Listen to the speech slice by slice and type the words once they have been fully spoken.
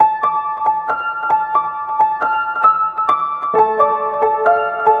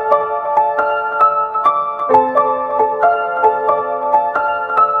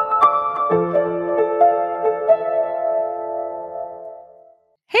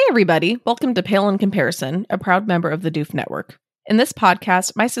everybody. Welcome to Pale in Comparison, a proud member of the Doof Network. In this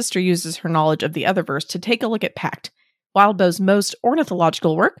podcast, my sister uses her knowledge of the Otherverse to take a look at Pact, Wildbow's most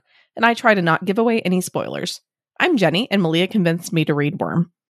ornithological work, and I try to not give away any spoilers. I'm Jenny, and Malia convinced me to read Worm.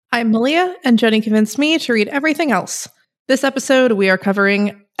 I'm Malia, and Jenny convinced me to read everything else. This episode, we are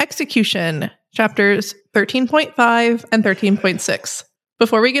covering Execution, chapters 13.5 and 13.6.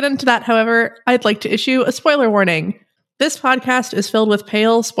 Before we get into that, however, I'd like to issue a spoiler warning. This podcast is filled with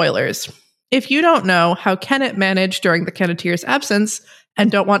pale spoilers. If you don't know how Kennet managed during the Kenneteer's absence and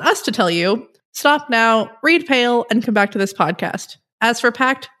don't want us to tell you, stop now, read Pale, and come back to this podcast. As for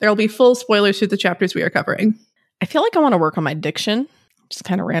Pact, there will be full spoilers through the chapters we are covering. I feel like I want to work on my diction. Just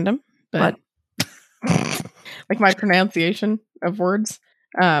kind of random, but like my pronunciation of words.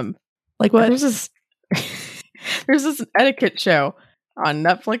 Like what? There's this etiquette show on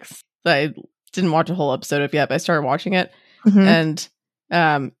Netflix that I didn't watch a whole episode of yet, but I started watching it. And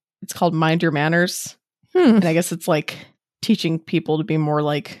it's called Mind Your Manners. And I guess it's like teaching people to be more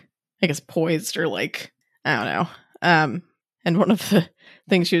like, I guess, poised or like, I don't know. And one of the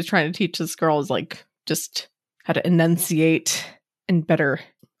things she was trying to teach this girl is like just how to enunciate and better,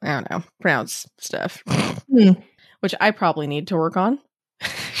 I don't know, pronounce stuff. Which I probably need to work on.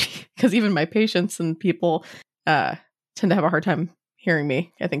 Because even my patients and people tend to have a hard time hearing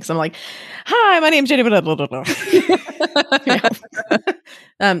me, I think. So I'm like, hi, my name's Jenny.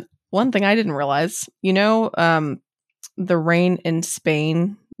 One thing I didn't realize, the rain in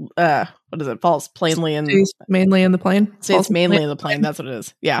Spain, what is it? Falls plainly in... Stays mainly in the plain? Stays mainly in the plain. That's what it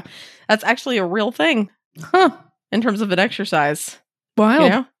is. Yeah. That's actually a real thing. Huh. In terms of an exercise.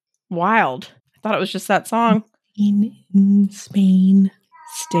 Wild. Wild. I thought it was just that song. In Spain.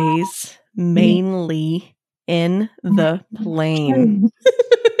 Stays mainly in the plain.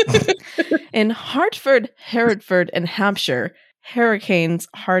 In Hartford, Hereford, and Hampshire, hurricanes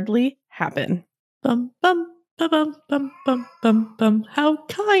hardly happen. Bum, bum, bum, bum, bum, bum, bum. How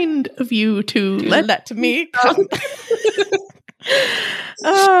kind of you to let me come.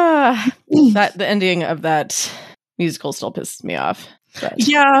 The ending of that musical still pisses me off. But.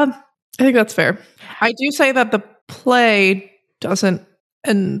 Yeah, I think that's fair. I do say that the play doesn't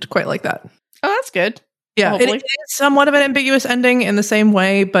end quite like that. Oh, that's good. Yeah, it is somewhat of an ambiguous ending in the same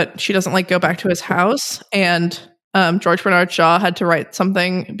way, but she doesn't like go back to his house. And George Bernard Shaw had to write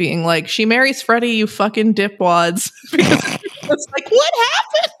something being like, she marries Freddie, you fucking dipwads. Because it's like, what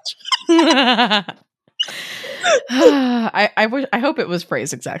happened? I hope it was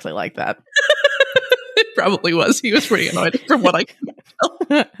phrased exactly like that. It probably was. He was pretty annoyed from what I can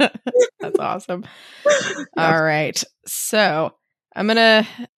tell. That's awesome. All right. So I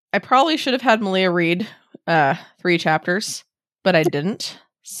probably should have had Malia read 3 chapters, but I didn't.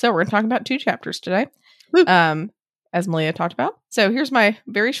 So we're going to talk about 2 chapters today. As Malia talked about. So here's my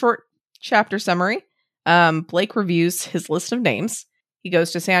very short chapter summary. Blake reviews his list of names. He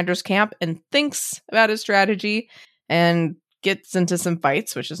goes to Sandra's camp and thinks about his strategy and gets into some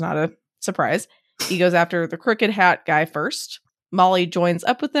fights, which is not a surprise. He goes after the Crooked Hat guy first. Molly joins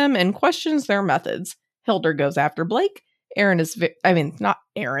up with them and questions their methods. Hilder goes after Blake. Evan.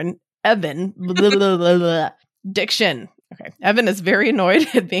 Diction. Okay. Evan is very annoyed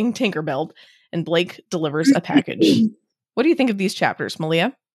at being Tinkerbelled, and Blake delivers a package. What do you think of these chapters,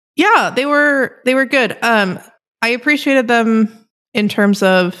 Malia? Yeah, they were good. I appreciated them in terms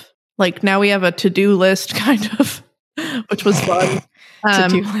of like now we have a to-do list kind of, which was fun.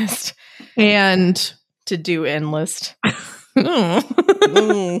 To-do list. And to-do end list.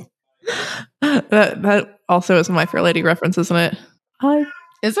 That also is my Fair Lady reference, isn't it?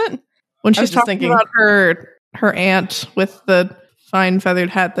 Is it? When she's talking about her aunt with the fine feathered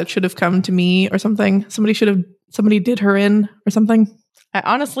hat that should have come to me or something. Somebody did her in or something. I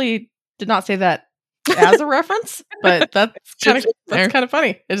honestly did not say that as a reference, but that's kind of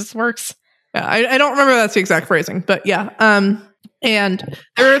funny. It just works. Yeah, I don't remember that's the exact phrasing, but yeah. And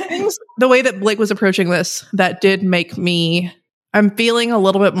there are things, the way that Blake was approaching this, that did make I'm feeling a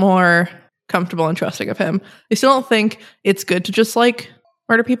little bit more comfortable and trusting of him. I still don't think it's good to just like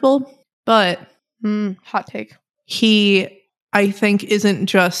murder people, but hot take. He, I think, isn't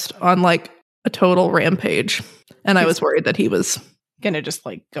just on like a total rampage. And I was worried that he was gonna just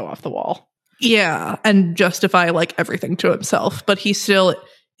like go off the wall. Yeah, and justify like everything to himself. But he still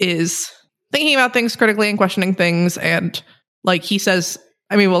is thinking about things critically and questioning things. And like he says,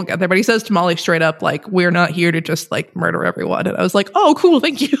 I mean, we'll get there, but he says to Molly straight up, like, we're not here to just like murder everyone. And I was like, oh, cool,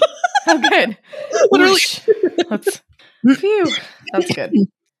 thank you. Oh, good. Literally. That's good.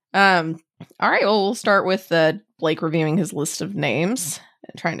 All right, well, we'll start with Blake reviewing his list of names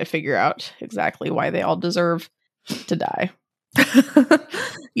and trying to figure out exactly why they all deserve to die.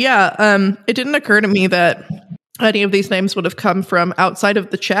 Yeah, it didn't occur to me that any of these names would have come from outside of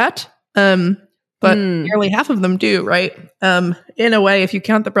the chat. But nearly half of them do, right? In a way, if you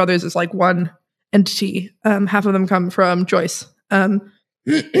count the brothers as like one entity, half of them come from Joyce. And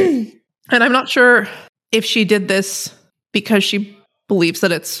I'm not sure if she did this because she believes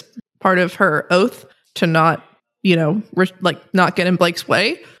that it's part of her oath to not, not get in Blake's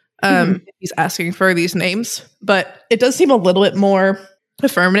way. He's asking for these names, but it does seem a little bit more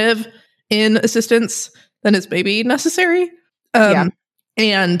affirmative in assistance than is maybe necessary.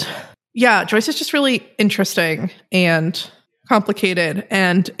 And yeah, Joyce is just really interesting and complicated.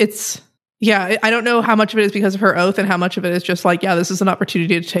 And I don't know how much of it is because of her oath and how much of it is just like, yeah, this is an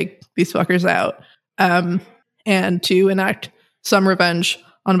opportunity to take these fuckers out and to enact some revenge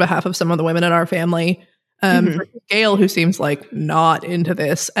on behalf of some of the women in our family. Gail, who seems like not into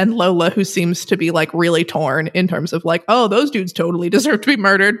this, and Lola, who seems to be like really torn in terms of like, oh, those dudes totally deserve to be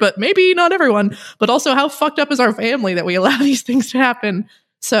murdered, but maybe not everyone. But also, how fucked up is our family that we allow these things to happen?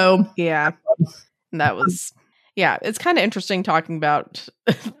 So yeah, that was it's kind of interesting talking about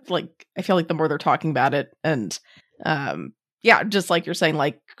like I feel like the more they're talking about it, and just like you're saying,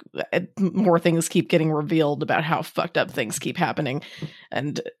 like more things keep getting revealed about how fucked up things keep happening,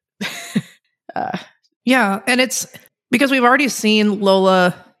 and and it's because we've already seen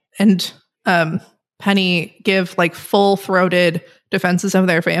Lola and Penny give like full-throated defenses of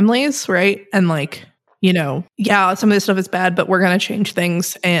their families, right? And like, some of this stuff is bad, but we're going to change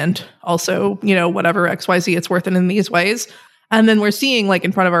things. And also, whatever XYZ, it's worth it in these ways. And then we're seeing like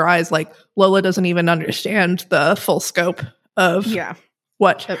in front of our eyes, like Lola doesn't even understand the full scope of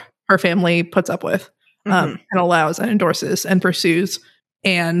what her family puts up with and allows and endorses and pursues.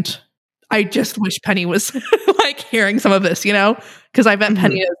 And I just wish Penny was like hearing some of this, because I bet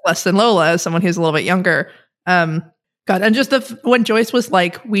Penny is less than Lola as someone who's a little bit younger. God, and just when Joyce was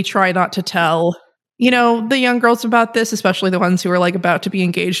like, we try not to tell, the young girls about this, especially the ones who are like about to be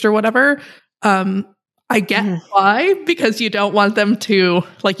engaged or whatever. I get why, because you don't want them to,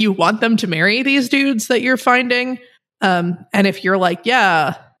 like, you want them to marry these dudes that you're finding. And if you're like,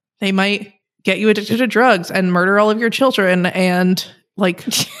 yeah, they might get you addicted to drugs and murder all of your children and like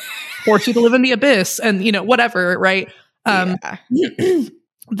force you to live in the abyss and, whatever, right?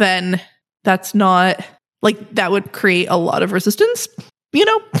 Then that's not like, that would create a lot of resistance, But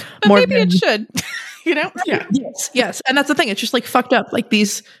more maybe it should, Yeah. Yes. And that's the thing. It's just like fucked up. Like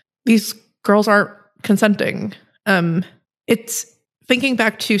these girls aren't consenting. It's thinking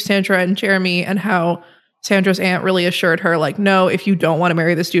back to Sandra and Jeremy and how Sandra's aunt really assured her, like, no, if you don't want to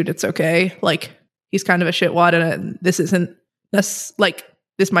marry this dude, it's okay. Like, he's kind of a shitwad and this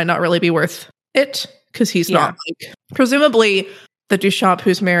might not really be worth it because he's not like, presumably the Duchamp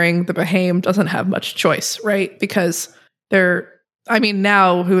who's marrying the Bahame doesn't have much choice, right? Because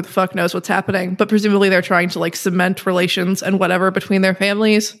now who the fuck knows what's happening, but presumably they're trying to like cement relations and whatever between their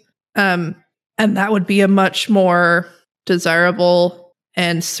families. And that would be a much more desirable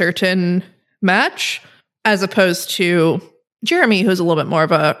and certain match as opposed to Jeremy, who's a little bit more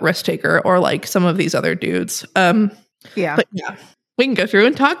of a risk taker, or like some of these other dudes. But we can go through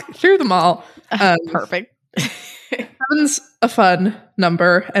and talk through them all. Perfect. 7's a fun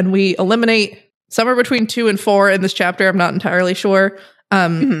number, and we eliminate somewhere between 2 and 4 in this chapter. I'm not entirely sure.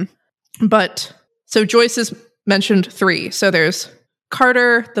 But so Joyce has mentioned 3. So there's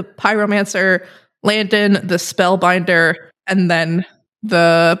Carter, the pyromancer, Landon, the spellbinder, and then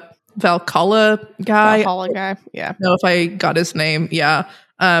the Valhalla guy. Yeah. I don't know if I got his name. Yeah.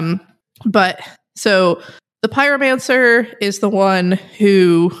 But so the pyromancer is the one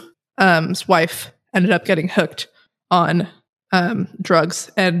who his wife ended up getting hooked on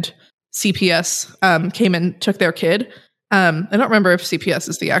drugs, and CPS came and took their kid. I don't remember if CPS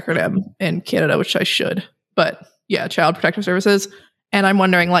is the acronym in Canada, which I should, but yeah, Child Protective Services. And I'm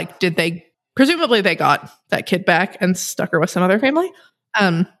wondering, like, presumably they got that kid back and stuck her with some other family.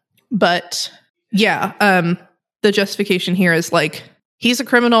 But yeah, the justification here is like, he's a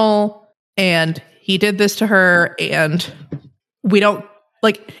criminal and he did this to her, and we don't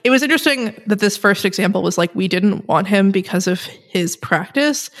like, it was interesting that this first example was like, we didn't want him because of his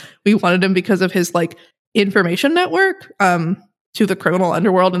practice. We wanted him because of his like information network to the criminal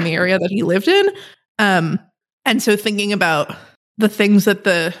underworld in the area that he lived in. And so thinking about the things that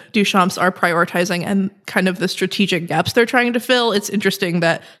the Duchamps are prioritizing and kind of the strategic gaps they're trying to fill, it's interesting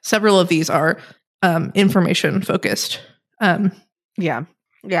that several of these are information focused. And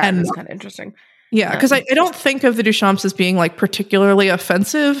it's kind of interesting. Yeah, because I don't think of the Duchamps as being like particularly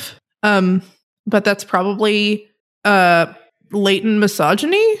offensive, but that's probably latent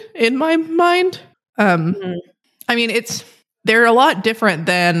misogyny in my mind. I mean, it's they're a lot different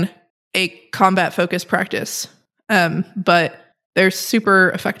than a combat focused practice. But they're super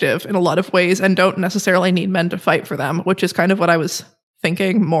effective in a lot of ways and don't necessarily need men to fight for them, which is kind of what I was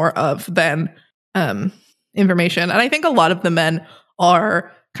thinking more of than information. And I think a lot of the men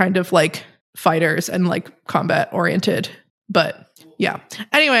are kind of like fighters and like combat oriented. But yeah.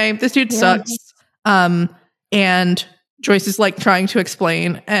 Anyway, this dude sucks. And Joyce is like trying to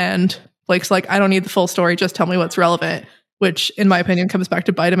explain, and Blake's like, I don't need the full story, just tell me what's relevant, which in my opinion comes back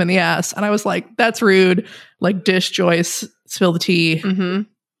to bite him in the ass. And I was like, that's rude. Like, dish Joyce, spill the tea. Mm-hmm.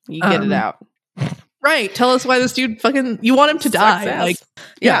 You get it out. Right. Tell us why this dude fucking, you want him to die. Ass. Like,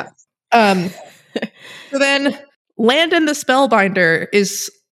 yeah. So then Landon the Spellbinder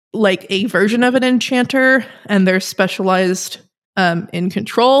is like a version of an enchanter, and they're specialized in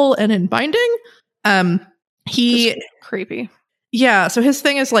control and in binding. He creepy. Yeah, so his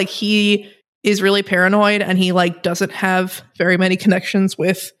thing is like he is really paranoid, and he like doesn't have very many connections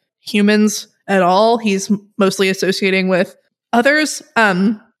with humans at all. He's mostly associating with others.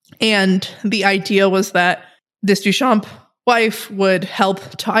 And the idea was that this Duchamp wife would help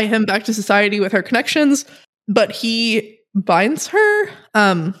tie him back to society with her connections, but he binds her.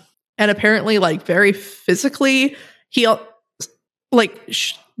 And apparently, like, very physically,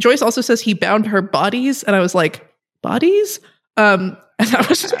 Joyce also says he bound her bodies, and I was like, bodies? And that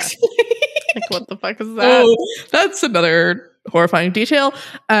was just like, what the fuck is that? Oh, that's another horrifying detail.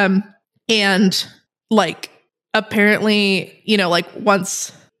 And like, apparently, you know, like,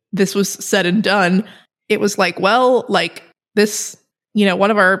 once this was said and done, it was like, well, like, this, you know,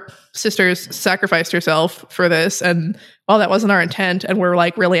 one of our sisters sacrificed herself for this, and while that wasn't our intent, and we're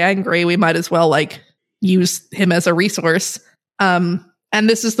like really angry, we might as well like use him as a resource. And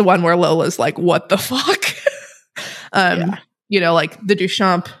this is the one where Lola's like, what the fuck? You know, like, the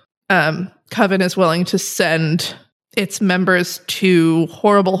Duchamp coven is willing to send its members to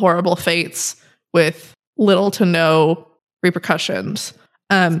horrible, horrible fates with little to no repercussions.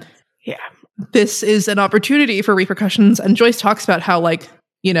 This is an opportunity for repercussions, and Joyce talks about how, like,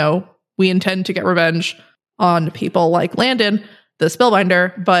 you know, we intend to get revenge on people like Landon, the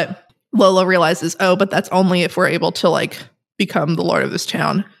Spellbinder, but Lola realizes, oh, but that's only if we're able to like become the lord of this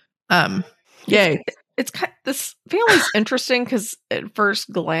town. Yay. It's kind of, this family's interesting because at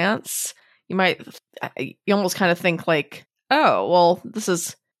first glance, you almost kind of think like, oh, well, this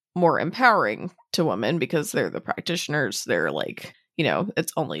is more empowering to women because they're the practitioners. They're like, you know,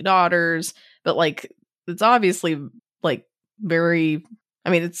 it's only daughters, but like, it's obviously like very, I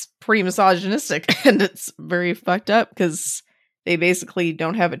mean, it's pretty misogynistic and it's very fucked up because they basically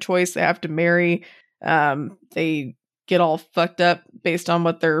don't have a choice. They have to marry. They get all fucked up based on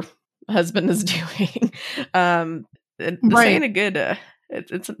what their husband is doing. This ain't a good,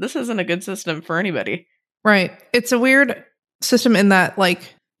 this isn't a good system for anybody. Right. It's a weird system in that,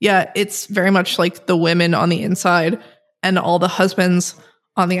 like, yeah, it's very much like the women on the inside and all the husbands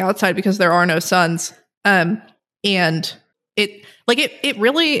on the outside because there are no sons. And it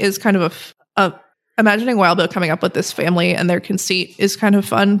really is kind of a imagining Wild Bill coming up with this family and their conceit is kind of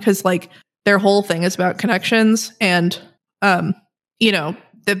fun because like their whole thing is about connections and, you know,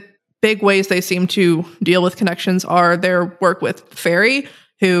 the big ways they seem to deal with connections are their work with Fairy,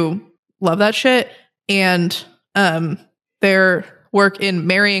 who love that shit, and their work in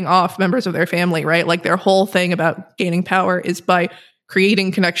marrying off members of their family, right? Like their whole thing about gaining power is by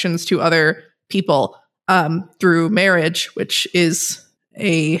creating connections to other people through marriage, which is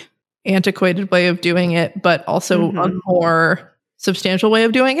a antiquated way of doing it, but also a more substantial way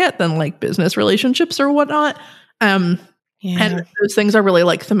of doing it than like business relationships or whatnot. And those things are really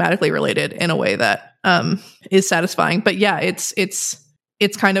like thematically related in a way that is satisfying. But yeah, it's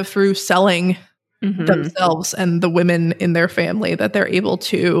kind of through selling themselves and the women in their family that they're able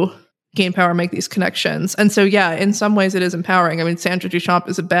to gain power, make these connections. And so, yeah, in some ways it is empowering. I mean, Sandra Duchamp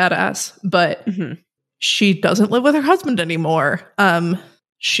is a badass, but she doesn't live with her husband anymore.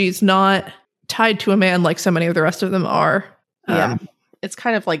 She's not tied to a man like so many of the rest of them are. It's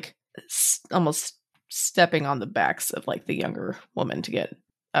kind of like almost stepping on the backs of like the younger woman to get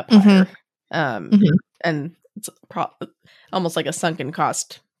up higher. And it's almost like a sunken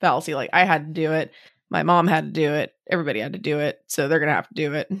cost fallacy. Like, I had to do it. My mom had to do it. Everybody had to do it. So they're going to have to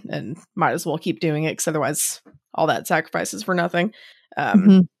do it and might as well keep doing it because otherwise all that sacrifice is for nothing.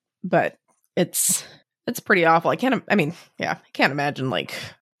 But it's pretty awful. I can't imagine like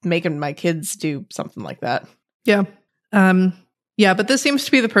making my kids do something like that. Yeah. But this seems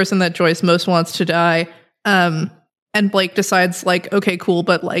to be the person that Joyce most wants to die. And Blake decides like, okay, cool,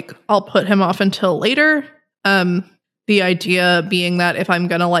 but like I'll put him off until later. The idea being that if I'm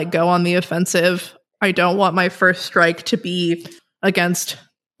going to like go on the offensive, I don't want my first strike to be against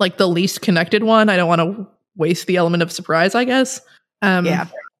like the least connected one. I don't want to waste the element of surprise, I guess. Yeah.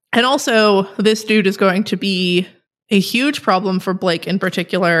 And also, this dude is going to be a huge problem for Blake in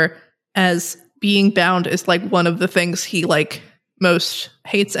particular, as being bound is like one of the things he like most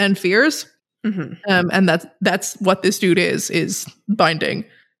hates and fears. Mm-hmm. And that's what this dude is binding.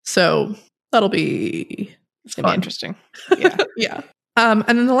 So that'll be It's gonna be interesting. Yeah. Yeah. And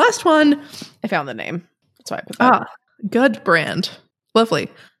then the last one, I found the name. That's why I put that. Gudbrand. Lovely.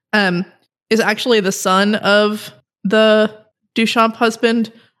 Is actually the son of the Duchamp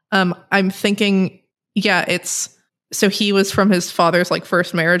husband. I'm thinking, yeah, it's so he was from his father's like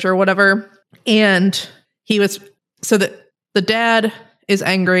first marriage or whatever. And he was so that the dad is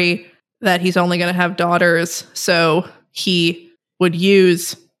angry that he's only going to have daughters. So he would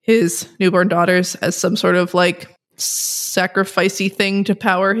use his newborn daughters as some sort of like sacrificey thing to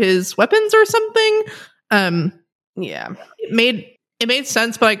power his weapons or something. Yeah. It made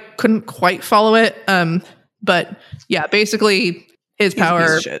sense, but I couldn't quite follow it. But yeah, basically his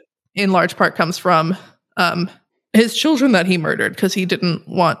power in large part comes from his children that he murdered because he didn't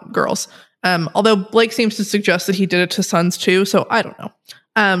want girls. Although Blake seems to suggest that he did it to sons too, so I don't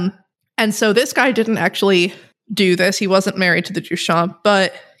know. And so this guy didn't actually do this. He wasn't married to the Duchamp,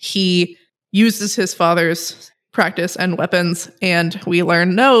 but he uses his father's practice and weapons, and we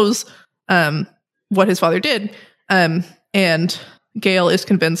learn knows what his father did. And Gale is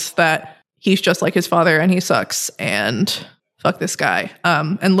convinced that he's just like his father and he sucks and fuck this guy.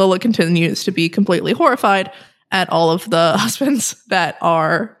 And Lola continues to be completely horrified at all of the husbands that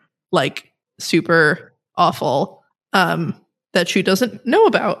are like super awful that she doesn't know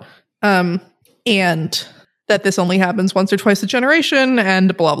about. And that this only happens once or twice a generation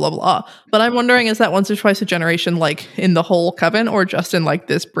and blah, blah, blah. But I'm wondering, is that once or twice a generation like in the whole coven or just in like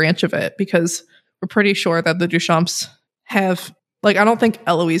this branch of it? Because we're pretty sure that the Duchamps have, like, I don't think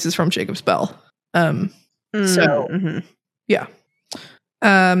Eloise is from Jacob's Bell. Yeah.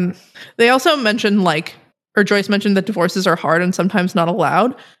 They also mentioned Joyce mentioned that divorces are hard and sometimes not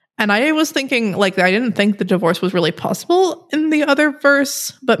allowed. And I was thinking, like, I didn't think the divorce was really possible in the other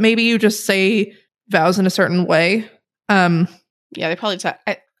verse, but maybe you just say vows in a certain way. Yeah, they probably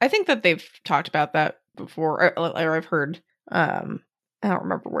I think that they've talked about that before, or I've heard. I don't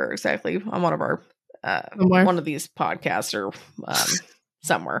remember where exactly on one of our one of these podcasts or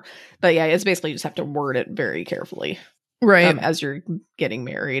somewhere. But yeah, it's basically you just have to word it very carefully, right, as you're getting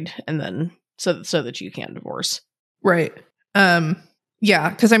married, and then so that you can divorce, right.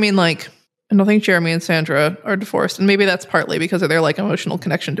 Yeah, because I mean, like, I don't think Jeremy and Sandra are divorced, and maybe that's partly because of their like emotional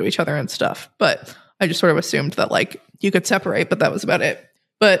connection to each other and stuff. But I just sort of assumed that like you could separate, but that was about it.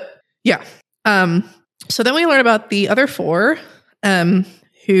 But yeah. So then we learn about the other four,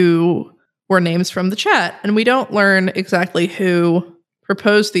 who were names from the chat, and we don't learn exactly who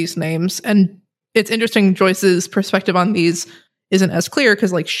proposed these names. And it's interesting, Joyce's perspective on these isn't as clear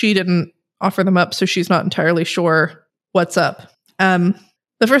because like she didn't offer them up, so she's not entirely sure what's up.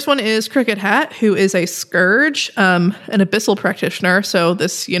 The first one is Cricket Hat, who is a scourge, an abyssal practitioner. So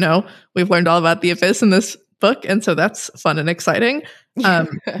this, we've learned all about the abyss in this book, and so that's fun and exciting.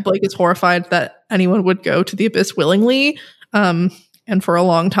 Blake is horrified that anyone would go to the abyss willingly, and for a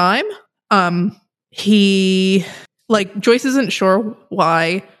long time. He, like, Joyce isn't sure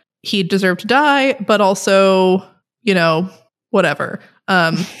why he deserved to die, but also, whatever.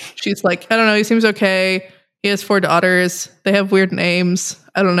 She's like, I don't know, he seems okay. He has 4 daughters. They have weird names.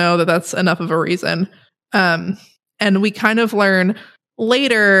 I don't know that that's enough of a reason. And we kind of learn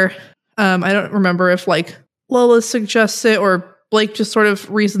later, I don't remember if like Lola suggests it or Blake just sort of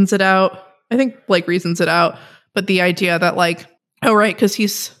reasons it out. I think Blake reasons it out. But the idea that like, oh, right, because he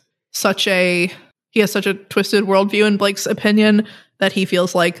has such a twisted worldview in Blake's opinion that he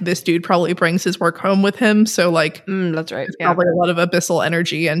feels like this dude probably brings his work home with him. So like, that's right. Yeah. Probably a lot of abyssal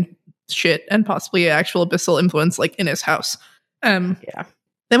energy and shit and possibly actual abyssal influence like in his house. Yeah.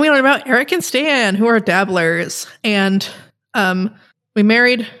 Then we learn about Eric and Stan, who are dabblers. And one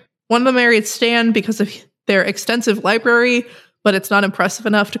of them married Stan because of their extensive library, but it's not impressive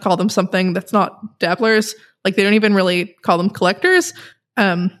enough to call them something that's not dabblers. Like they don't even really call them collectors.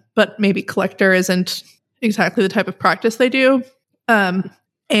 But maybe collector isn't exactly the type of practice they do.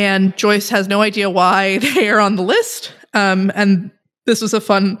 And Joyce has no idea why they are on the list. And this was a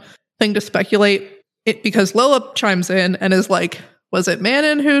fun thing to speculate it because Lola chimes in and is like, was it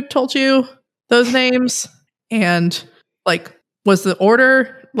Manon who told you those names? And like, was the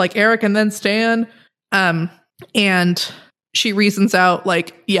order like Eric and then Stan? And she reasons out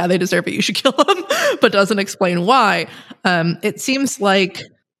like, yeah, they deserve it. You should kill them, but doesn't explain why. It seems like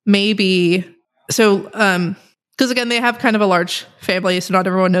maybe because again, they have kind of a large family, so not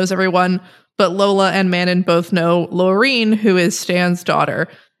everyone knows everyone, but Lola and Manon both know Laureen, who is Stan's daughter.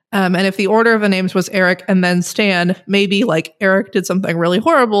 And if the order of the names was Eric and then Stan, maybe like Eric did something really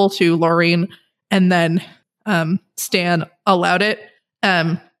horrible to Laureen and then Stan allowed it.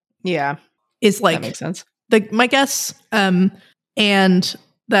 Yeah. Is like, that makes sense. My guess. And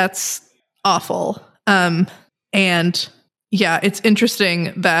that's awful. And yeah, it's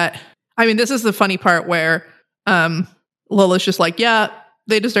interesting that, I mean, this is the funny part where Lola's just like, yeah,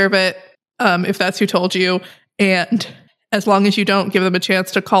 they deserve it. If that's who told you. And as long as you don't give them a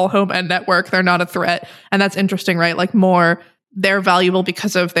chance to call home and network, they're not a threat. And that's interesting, right? Like more, they're valuable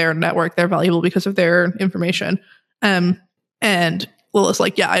because of their network. They're valuable because of their information. And Lola's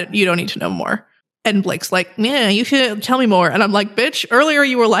like, yeah, you don't need to know more. And Blake's like, yeah, you should tell me more. And I'm like, bitch, earlier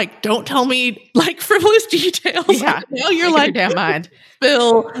you were like, don't tell me like frivolous details. Yeah. Now you're like, damn mind.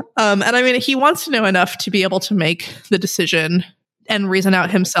 Bill. And I mean, he wants to know enough to be able to make the decision and reason out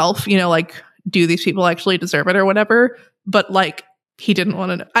himself, you know, like, do these people actually deserve it or whatever? But like, he didn't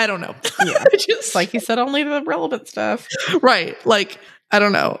want to know. I don't know. Yeah. Just like he said, only the relevant stuff. Right. Like, I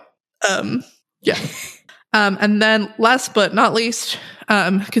don't know. Yeah. And then last but not least,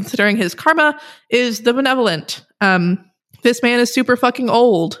 considering his karma, is the benevolent. This man is super fucking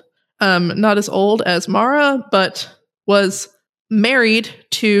old. Not as old as Mara, but was married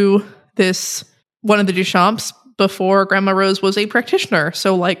to one of the Duchamps before Grandma Rose was a practitioner.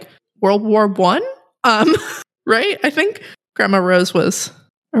 So like World War I? Right? I think Grandma Rose was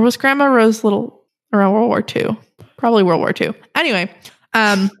Grandma Rose little around World War II? Probably World War II. Anyway,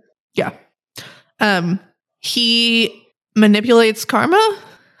 yeah. He manipulates karma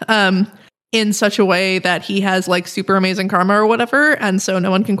in such a way that he has like super amazing karma or whatever, and so no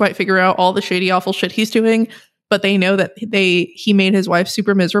one can quite figure out all the shady, awful shit he's doing, but they know that he made his wife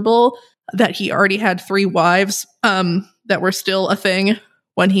super miserable, that he already had 3 wives that were still a thing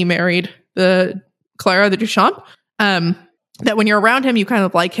when he married Clara the Duchamp. That when you're around him, you kind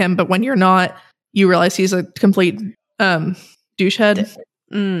of like him, but when you're not, you realize he's a complete douchehead.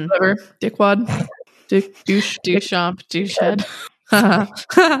 Whatever. Dickwad. Duchamp. Douchehead.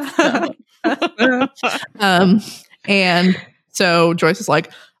 And so Joyce is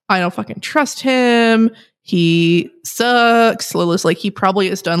like, I don't fucking trust him. He sucks. Lola's like, he probably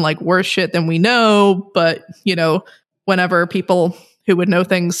has done like worse shit than we know, but you know, whenever people who would know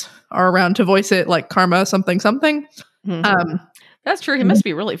things are around to voice it, like karma, something. Mm-hmm. That's true. He must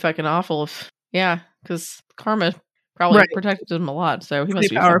be really fucking awful. Because karma probably protected him a lot, so he must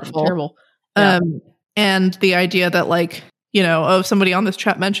be powerful. Terrible. Yeah. And the idea that like, you know, if somebody on this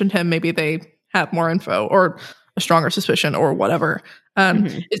chat mentioned him, maybe they have more info or a stronger suspicion or whatever.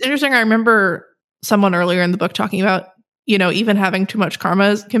 It's interesting. I remember someone earlier in the book talking about, you know, even having too much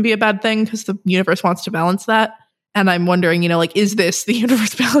karma can be a bad thing because the universe wants to balance that. And I'm wondering, you know, like, is this the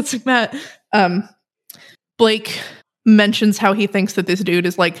universe balancing that? Blake mentions how he thinks that this dude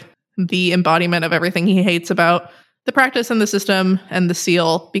is like the embodiment of everything he hates about the practice and the system and the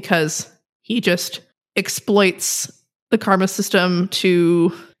seal, because he just exploits the karma system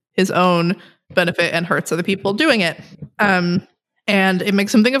to his own benefit and hurts other people doing it. And it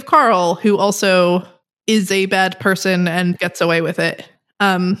makes him think of Carl, who also is a bad person and gets away with it.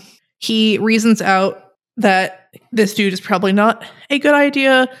 He reasons out that this dude is probably not a good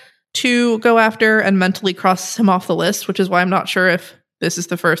idea to go after and mentally crosses him off the list, which is why I'm not sure if this is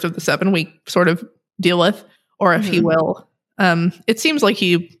the first of the 7 we sort of deal with, or if he will. It seems like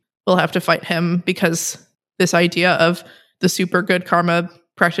he will have to fight him because this idea of the super good karma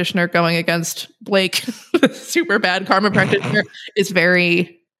practitioner going against Blake, the super bad karma practitioner, is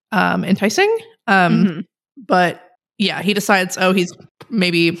very enticing. But yeah, he decides, he's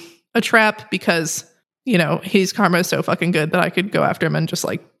maybe a trap because, you know, his karma is so fucking good that I could go after him and just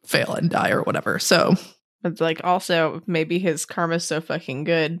like fail and die or whatever. So it's like also maybe his karma is so fucking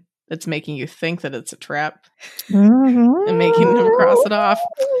good it's making you think that it's a trap and making him cross it off.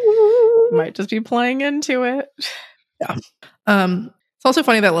 You might just be playing into it. Yeah. It's also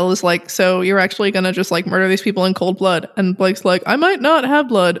funny that Lola's like, so you're actually gonna just like murder these people in cold blood, and Blake's like, I might not have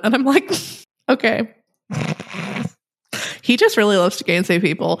blood, and I'm like, okay. He just really loves to gainsay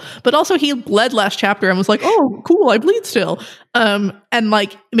people, but also he bled last chapter and was like, oh, cool, I bleed still. And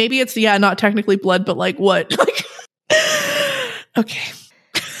like, maybe it's, not technically blood, but like what? Like, okay.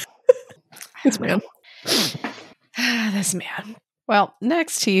 This man. This man. Well,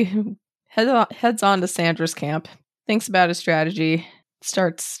 next he heads on to Sandra's camp, thinks about his strategy,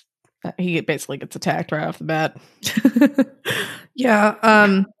 he basically gets attacked right off the bat.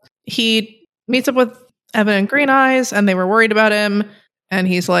 Yeah. He meets up with Evan and Green Eyes, and they were worried about him. And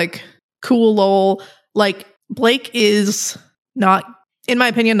he's like, cool lol. Like, Blake is not, in my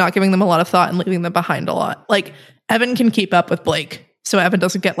opinion, not giving them a lot of thought and leaving them behind a lot. Like, Evan can keep up with Blake, so Evan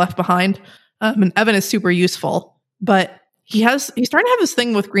doesn't get left behind. And Evan is super useful, but he's starting to have this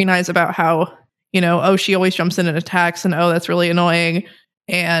thing with Green Eyes about how, oh, she always jumps in and attacks, and oh, that's really annoying.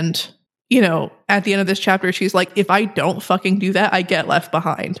 And, at the end of this chapter, she's like, if I don't fucking do that, I get left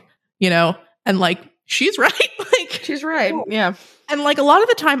behind, and like, she's right. Like, she's right. Yeah. And like, a lot of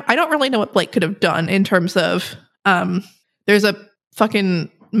the time, I don't really know what Blake could have done in terms of, there's a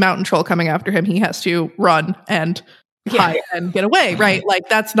fucking mountain troll coming after him. He has to run and hide and get away, right? Like,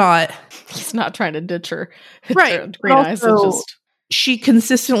 that's not... He's not trying to ditch her. Right. Green Eyes is just... She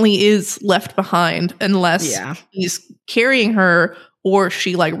consistently is left behind unless he's carrying her or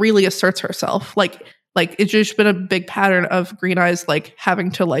she like really asserts herself. Like it's just been a big pattern of Green Eyes like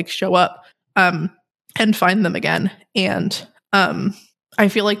having to like show up and find them again. And I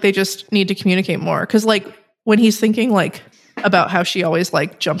feel like they just need to communicate more. Because like when he's thinking like about how she always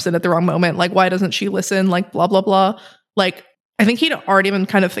like jumps in at the wrong moment, like why doesn't she listen, like blah blah blah, like I think he'd already been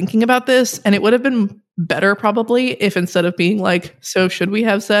kind of thinking about this, and it would have been better probably if instead of being like, so should we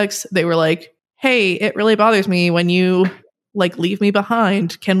have sex, they were like, hey, it really bothers me when you like leave me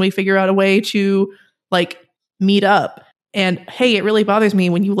behind, can we figure out a way to like meet up? And hey, it really bothers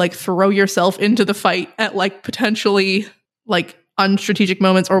me when you like throw yourself into the fight at like potentially like unstrategic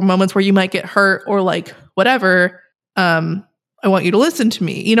moments or moments where you might get hurt or like whatever. I want you to listen to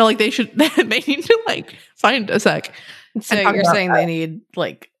me. Like they need to like find a sec. So you're saying they need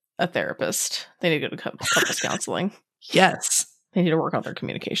like a therapist. They need to go to couples counseling. Yes. They need to work on their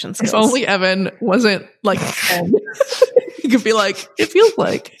communication skills. If only Evan wasn't like he could be like, it feels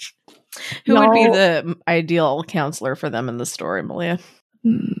like. Who would be the ideal counselor for them in the story, Malia?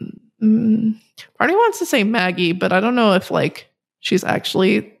 Part of me wants to say Maggie, but I don't know if like she's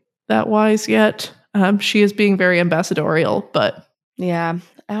actually that wise yet. She is being very ambassadorial, but yeah,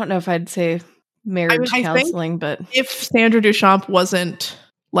 I don't know if I'd say marriage counseling, but if Sandra Duchamp wasn't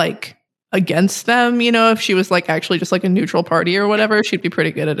like against them, if she was like actually just like a neutral party or whatever, she'd be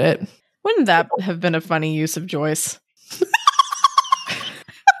pretty good at it. Wouldn't that have been a funny use of Joyce?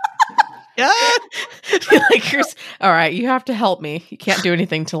 Yeah. Like, all right, you have to help me. You can't do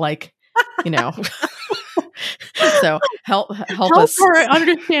anything to like, so help us. Her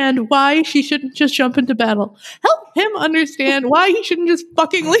understand why she shouldn't just jump into battle. Help him understand why he shouldn't just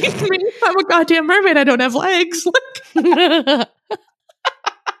fucking leave me. I'm a goddamn mermaid. I don't have legs.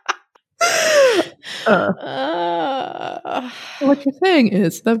 What you're saying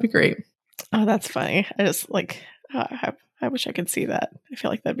is that'd be great. Oh, that's funny. I just like I wish I could see that. I feel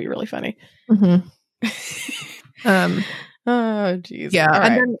like that'd be really funny. Mm-hmm. Oh, geez.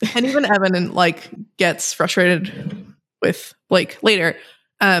 Yeah, and even Evan like gets frustrated with Blake later.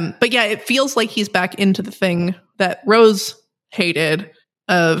 But yeah, it feels like he's back into the thing that Rose hated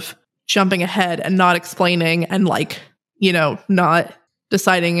of jumping ahead and not explaining and like, not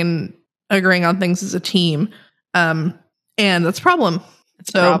deciding and agreeing on things as a team. And that's a problem.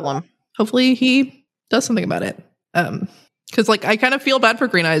 It's a problem. Hopefully he does something about it. Because like I kind of feel bad for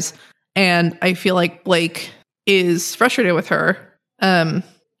Green Eyes, and I feel like Blake is frustrated with her. And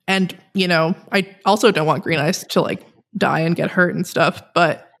I also don't want Green Eyes to like die and get hurt and stuff,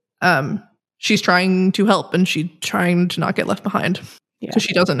 but she's trying to help and she's trying to not get left behind. Yeah. So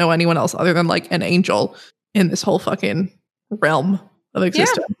she doesn't know anyone else other than like an angel in this whole fucking realm of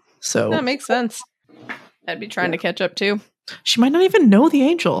existence. Yeah. So that makes sense. I'd be trying to catch up too. She might not even know the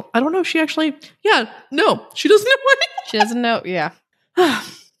angel. I don't know if she actually... Yeah, no. She doesn't know anything. She doesn't know, yeah.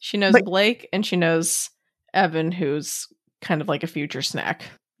 She knows Blake, and she knows Evan, who's kind of like a future snack,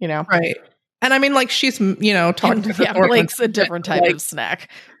 Right. And I mean, like, she's, talking to yeah, Blake's a different type of snack.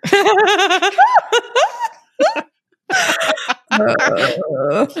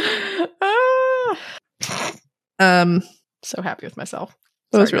 So happy with myself.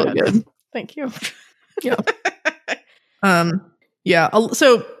 That was really good. Thank you. Yeah. Yeah.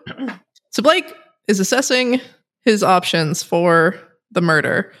 So Blake is assessing his options for the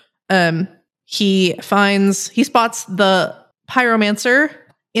murder. He spots the pyromancer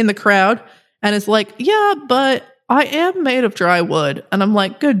in the crowd and is like, yeah, but I am made of dry wood. And I'm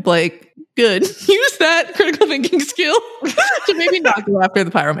like, good, Blake, good. Use that critical thinking skill to maybe not go after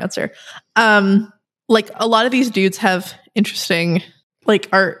the pyromancer. Like a lot of these dudes have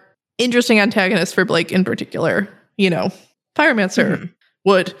are interesting antagonists for Blake in particular. Pyromancer,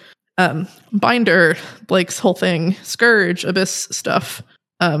 Wood, Binder, Blake's whole thing, Scourge, Abyss stuff,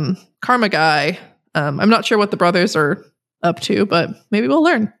 Karma Guy. I'm not sure what the brothers are up to, but maybe we'll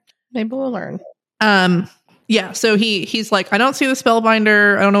learn. Yeah, so he's like, I don't see the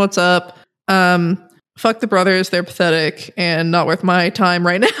Spellbinder. I don't know what's up. Fuck the brothers. They're pathetic and not worth my time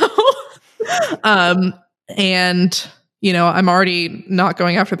right now. And, you know, I'm already not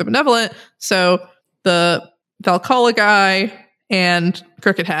going after the Benevolent. So the Valhalla guy and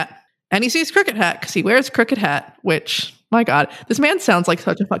Crooked Hat. And he sees Crooked Hat because he wears Crooked Hat, which, my God, this man sounds like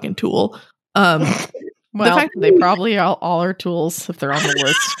such a fucking tool. Well, they probably all are tools if they're on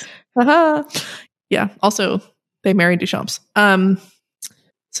the list. Yeah. Also, they married Duchamps.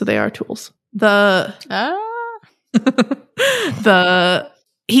 So they are tools.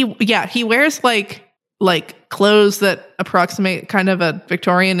 He wears like clothes that approximate kind of a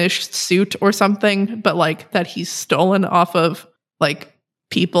Victorian-ish suit or something, but like that he's stolen off of like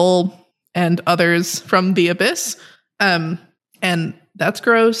people and others from the Abyss. And that's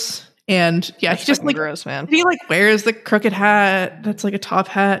gross. And yeah, that's he just like gross, man. He like wears the Crooked Hat that's like a top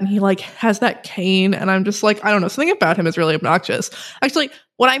hat, and he like has that cane, and I'm just like, I don't know, something about him is really obnoxious. Actually,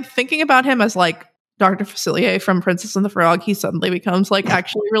 when I'm thinking about him as like Dr. Facilier from Princess and the Frog, he suddenly becomes like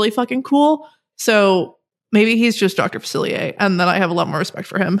actually really fucking cool. So maybe he's just Dr. Facilier, and then I have a lot more respect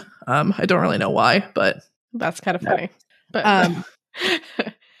for him. I don't really know why, but that's kind of funny. But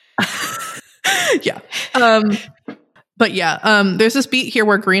yeah. But yeah, there's this beat here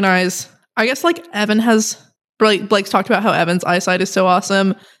where Green Eyes, I guess like Blake's talked about how Evan's eyesight is so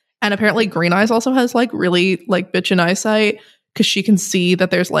awesome. And apparently Green Eyes also has like really like bitchin' eyesight because she can see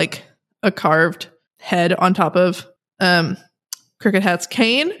that there's like a carved head on top of Crooked Hat's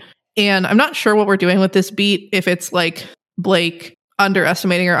cane. And I'm not sure what we're doing with this beat, if it's like Blake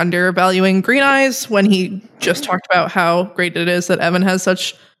underestimating or undervaluing Green Eyes when he just talked about how great it is that Evan has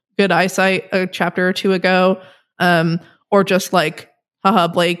such good eyesight a chapter or two ago. Or just like, haha,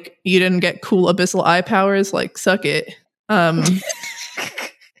 Blake, you didn't get cool abyssal eye powers, like, suck it. But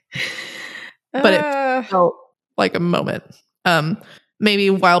it felt like a moment. Maybe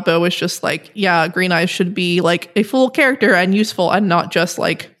Wild Bow was just like, yeah, Green Eyes should be like a full character and useful and not just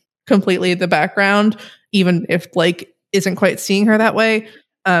like completely the background, even if Blake isn't quite seeing her that way.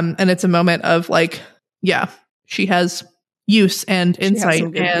 And it's a moment of like, yeah, she has use and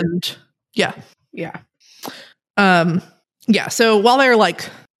insight and yeah. Yeah, so while they're like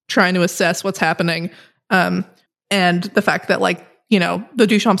trying to assess what's happening, and the fact that like, you know, the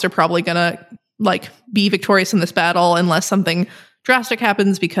Duchamps are probably gonna like be victorious in this battle unless something drastic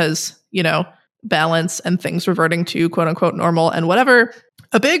happens because, you know, balance and things reverting to quote unquote normal and whatever,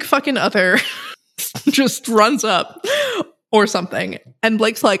 a big fucking other just runs up or something. And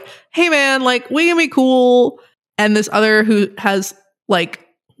Blake's like, hey man, like we can be cool. And this other who has like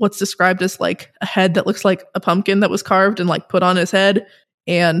what's described as like a head that looks like a pumpkin that was carved and like put on his head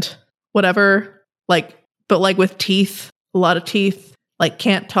and whatever, like, but like with teeth, a lot of teeth, like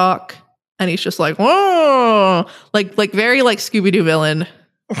can't talk. And he's just like, whoa, like very like Scooby-Doo villain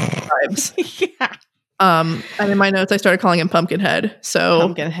vibes. Yeah. And in my notes, I started calling him Pumpkinhead. So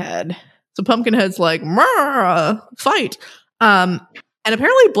Pumpkinhead's like, fight. And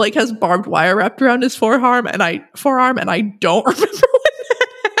apparently Blake has barbed wire wrapped around his forearm, and I don't remember when that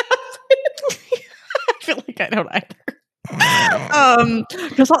happened. I feel like I don't either.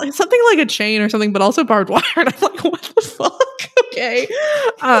 Because something like a chain or something, but also barbed wire, and I'm like, what the fuck? Okay.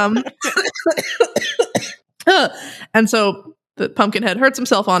 And so the Pumpkinhead hurts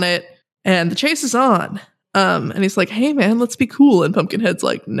himself on it, and the chase is on. And he's like, hey man, let's be cool. And Pumpkinhead's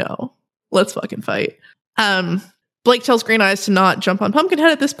like, no, let's fucking fight. Blake tells Green Eyes to not jump on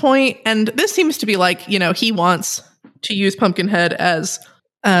Pumpkinhead at this point, and this seems to be like, you know, he wants to use Pumpkinhead as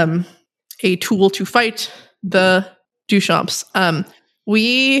a tool to fight the Duchamps.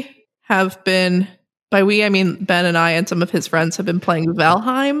 We have been, by we I mean Ben and I and some of his friends have been playing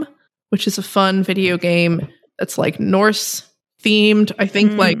Valheim, which is a fun video game that's like Norse themed. I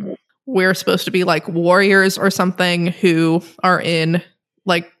think like we're supposed to be like warriors or something who are in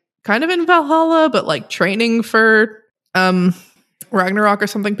like kind of in Valhalla, but like training for Ragnarok or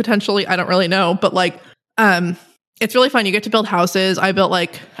something potentially. I don't really know, but like it's really fun. You get to build houses. I built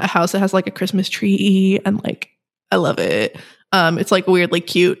like a house that has like a Christmas tree, and like I love it. It's like a weirdly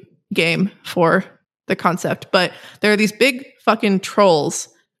cute game for the concept, but there are these big fucking trolls,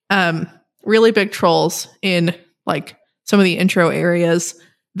 really big trolls in like some of the intro areas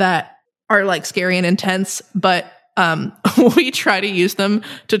that are like scary and intense, but we try to use them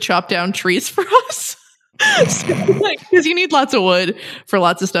to chop down trees for us. Because you need lots of wood for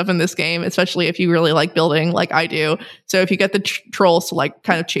lots of stuff in this game, especially if you really like building like I do. So if you get the trolls to like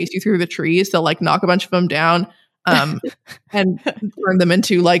kind of chase you through the trees, they'll like knock a bunch of them down and turn them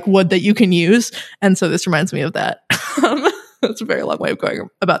into like wood that you can use. And so this reminds me of that. That's a very long way of going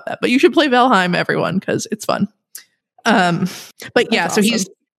about that. But you should play Valheim, everyone, because it's fun. But yeah, That's so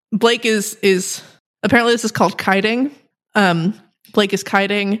awesome. Blake is apparently this is called kiting. Blake is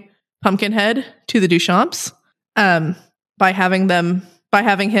kiting Pumpkinhead to the Duchamps by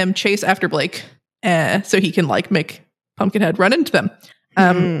having him chase after Blake so he can like make Pumpkinhead run into them.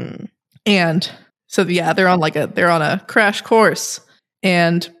 And so yeah, they're on a crash course,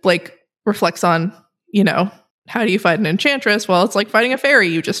 and Blake reflects on, how do you fight an enchantress? Well, it's like fighting a fairy.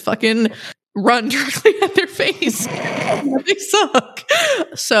 You just fucking run directly at their face. They suck.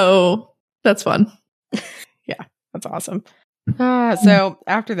 So that's fun. Yeah, that's awesome. So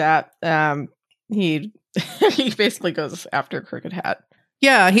after that, he basically goes after Crooked Hat.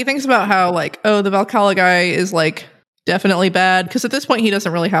 Yeah, he thinks about how the Valhalla guy is definitely bad, because at this point he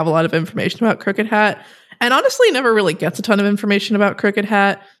doesn't really have a lot of information about Crooked Hat, and honestly never really gets a ton of information about Crooked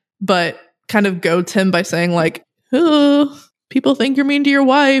Hat, but kind of goads him by saying oh, people think you're mean to your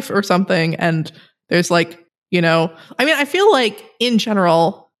wife or something. And there's I feel in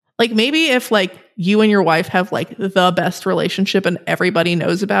general, maybe if you and your wife have the best relationship and everybody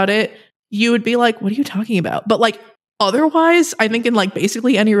knows about it, you would be like, what are you talking about? But otherwise, I think in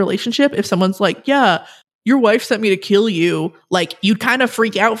basically any relationship, if someone's yeah, your wife sent me to kill you, you'd kind of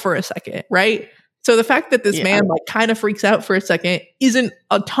freak out for a second, right? So the fact that this man kind of freaks out for a second isn't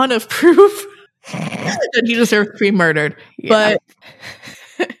a ton of proof that he deserves to be murdered. Yeah.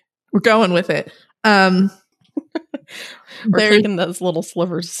 But we're going with it. We're taking those little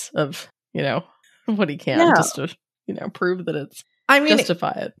slivers of, what he can just to, prove that it's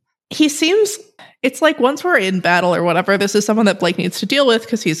justify it. He seems, it's once we're in battle or whatever, this is someone that Blake needs to deal with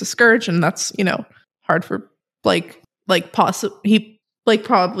because he's a scourge, and that's, hard for Blake. Blake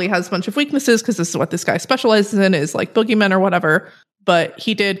probably has a bunch of weaknesses because this is what this guy specializes in, is boogeymen or whatever. But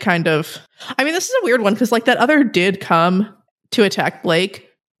he did kind of, this is a weird one because that other did come to attack Blake,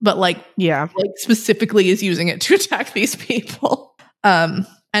 but Blake specifically is using it to attack these people, and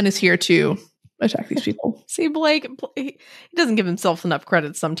is here to attack these people. See, Blake, he doesn't give himself enough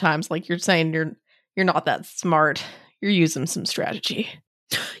credit sometimes. You're saying you're not that smart. You're using some strategy.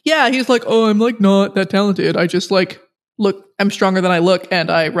 Yeah, he's oh, I'm not that talented. I just look, I'm stronger than I look, and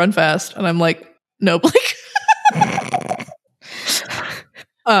I run fast. And I'm no, Blake.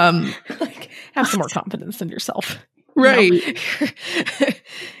 Have some more confidence in yourself. Right.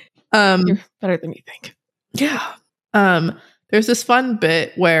 You're better than you think. Yeah. There's this fun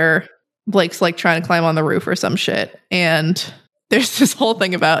bit where Blake's trying to climb on the roof or some shit, and there's this whole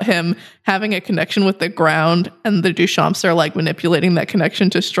thing about him having a connection with the ground, and the Duchamps are manipulating that connection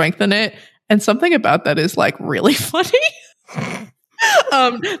to strengthen it. And something about that is really funny.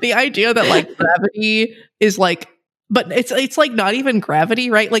 The idea that gravity is but it's not even gravity,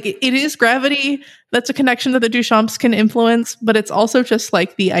 right? It is gravity that's a connection that the Duchamps can influence, but it's also just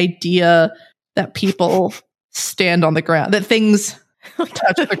the idea that people stand on the ground, that things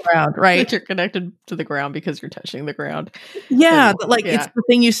touch the ground, right? That you're connected to the ground because you're touching the ground. Yeah, but it's the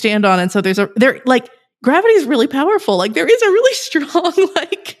thing you stand on, and so gravity is really powerful. There is a really strong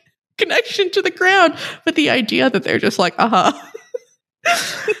connection to the ground, but the idea that they're just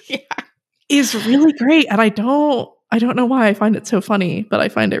is really great, and I don't know why I find it so funny, but I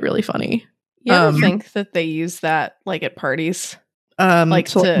find it really funny. You ever think that they use that at parties,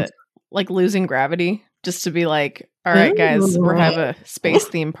 to losing gravity, just to be all right, guys, we're having a space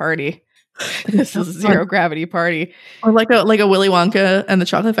themed party. This is a zero gravity party, or a Willy Wonka and the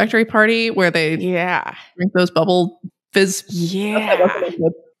Chocolate Factory party where they drink those bubble fizz. Yeah.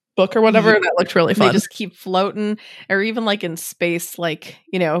 Book or whatever. That looked really fun. They just keep floating, or even in space,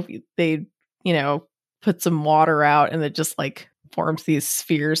 they put some water out and it just forms these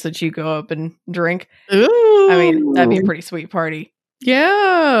spheres that you go up and drink. Ooh. That'd be a pretty sweet party.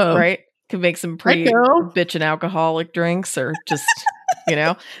 Yeah. Right? Could make some pretty bitchin' alcoholic drinks, or just it'd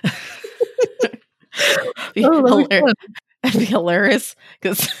be hilarious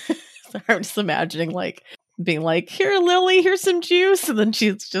because I'm just imagining being here, Lily, here's some juice, and then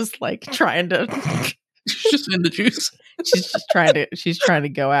she's just trying to she's just in the juice. she's trying to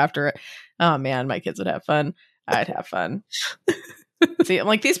go after it. Oh man, my kids would have fun. I'd have fun. See,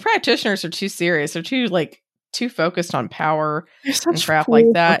 these practitioners are too serious. They're too focused on power and crap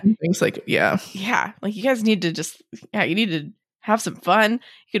like that. Things yeah, you guys need to you need to have some fun.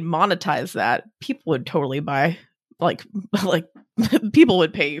 You could monetize that. People would totally buy. People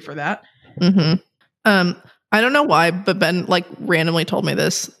would pay you for that. Mm-hmm. I don't know why, but Ben randomly told me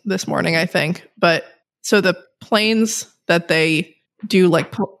this morning, I think. But so the planes that they do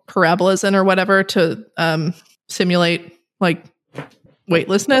parabolas in or whatever to simulate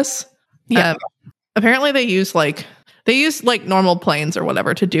weightlessness. Yeah. Apparently they use they use like normal planes or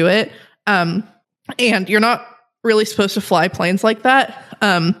whatever to do it. And you're not really supposed to fly planes like that.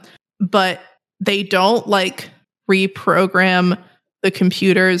 But they don't like reprogram the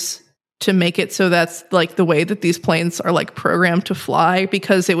computers to make it so that's like the way that these planes are like programmed to fly,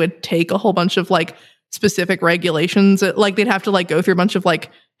 because it would take a whole bunch of like specific regulations. Like they'd have to like go through a bunch of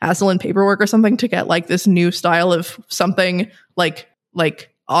like hassle and paperwork or something to get like this new style of something like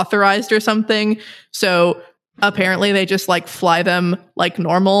authorized or something. So apparently they just like fly them like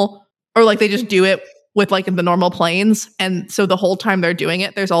normal, or like they just do it with like the normal planes. And so the whole time they're doing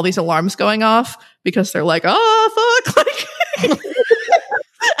it, there's all these alarms going off because they're like, oh fuck, like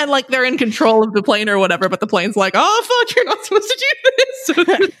and like they're in control of the plane or whatever, but the plane's like, oh fuck, you're not supposed to do this. So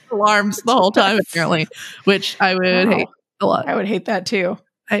there's alarms the whole time apparently, which I would hate a lot. I would hate that too.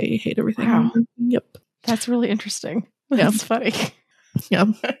 I hate everything. Wow. Yep. That's really interesting. That's funny. Yeah.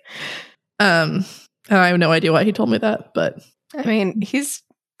 I have no idea why he told me that, but I mean, he's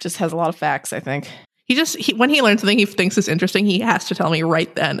just has a lot of facts, I think. When he learns something he thinks is interesting, he has to tell me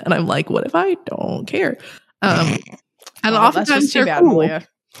right then. And I'm like, what if I don't care? And oftentimes that's just too bad, cool. Malia.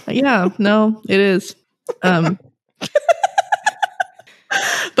 Yeah, no, it is. But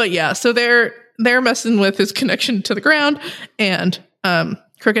yeah, so they're messing with his connection to the ground, and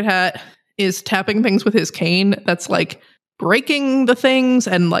Crooked Hat is tapping things with his cane that's like breaking the things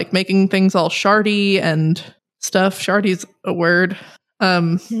and like making things all shardy and stuff. Shardy's a word.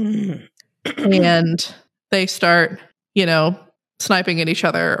 And they start, sniping at each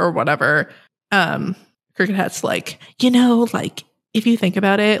other or whatever. Crooked Hat's like, like if you think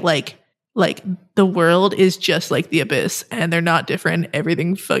about it, like the world is just like the abyss and they're not different.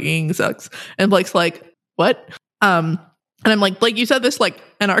 Everything fucking sucks. And Blake's like, what? And I'm like, Blake, you said this like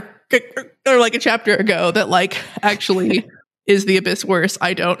an arc or like a chapter ago that like actually is the abyss worse?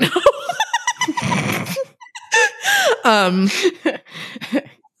 I don't know.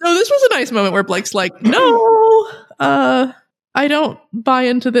 So this was a nice moment where Blake's like, no, I don't buy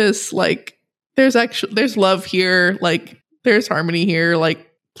into this. Like, there's love here. Like, there's harmony here.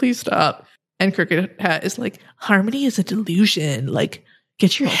 Like, please stop. And Crooked Hat is like, harmony is a delusion. Like,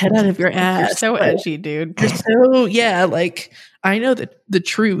 get your head out of your ass. You're so edgy, dude. You're so, yeah, like, I know the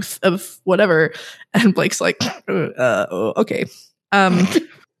truth of whatever. And Blake's like, okay.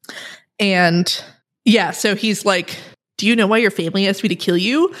 And yeah, so he's like, do you know why your family asked me to kill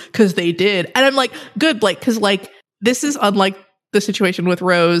you? Because they did. And I'm like, good, Blake, because like this is unlike the situation with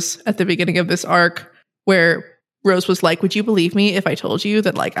Rose at the beginning of this arc, where Rose was like, would you believe me if I told you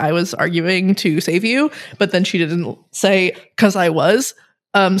that like I was arguing to save you? But then she didn't say, because I was.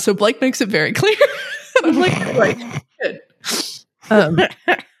 So Blake makes it very clear. And I'm like, good.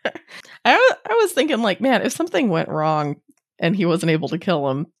 I was thinking like, man, if something went wrong and he wasn't able to kill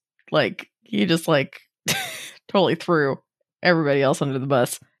him, like he just like totally threw everybody else under the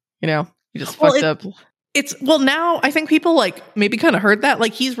bus. He just fucked up. Now I think people like maybe kind of heard that.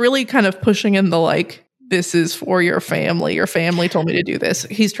 Like he's really kind of pushing in the like, this is for your family. Your family told me to do this.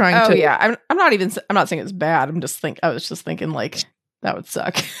 He's trying to. Yeah. I'm not saying it's bad. I was just thinking like that would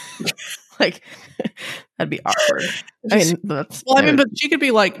suck. Like that'd be awkward. But she could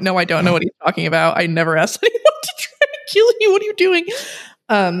be like, no, I don't know what he's talking about. I never asked anyone to try to kill you. What are you doing?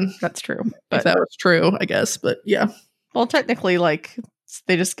 That's true. But if that was true, I guess. But yeah. Well, technically, like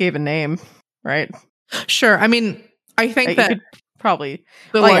they just gave a name, right? Sure. I mean, I think that probably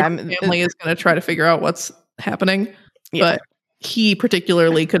the family is going to try to figure out what's happening. Yeah. But he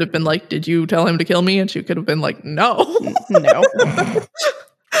particularly could have been like, "Did you tell him to kill me?" And she could have been like, "No, no, I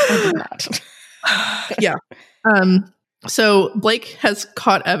did not." Yeah. So Blake has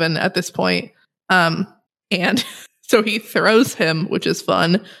caught Evan at this point, and so he throws him, which is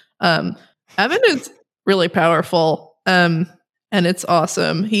fun. Evan is really powerful, and it's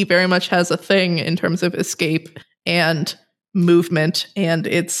awesome. He very much has a thing in terms of escape and movement, and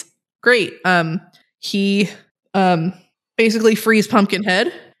it's great. He basically frees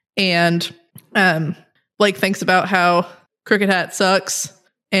Pumpkinhead, and Blake thinks about how Crooked Hat sucks,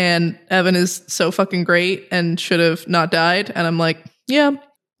 and Evan is so fucking great and should have not died. And I'm like, yeah.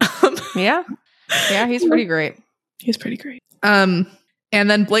 Yeah, he's pretty great. He's pretty great. And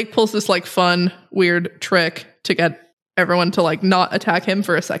then Blake pulls this like fun, weird trick to get everyone to like not attack him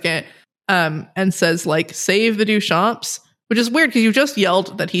for a second. And says like, save the Duchamps, which is weird because you just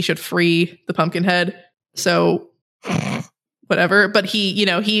yelled that he should free the Pumpkinhead. So whatever. But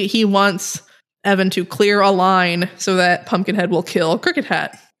he wants Evan to clear a line so that Pumpkinhead will kill Crooked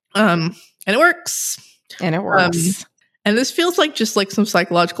Hat. And it works. And this feels like just like some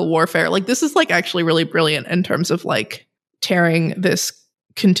psychological warfare. Like this is like actually really brilliant in terms of like tearing this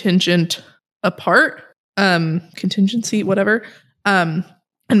contingent apart. contingency, whatever, and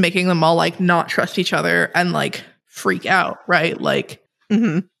making them all like not trust each other and like freak out, right? Like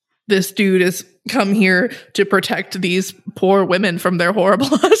this dude has come here to protect these poor women from their horrible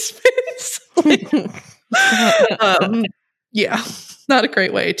husbands. Yeah, not a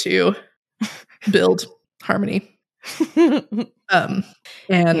great way to build harmony. And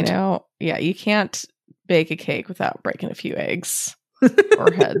you can't bake a cake without breaking a few eggs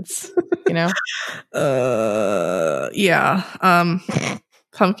or heads,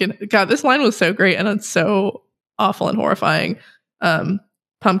 Pumpkin, God, this line was so great and it's so awful and horrifying.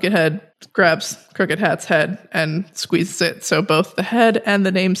 Pumpkinhead grabs Crooked Hat's head and squeezes it, so both the head and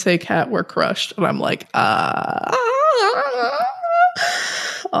the namesake hat were crushed. And I'm like,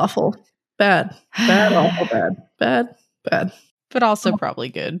 awful. Bad, awful, bad. But also probably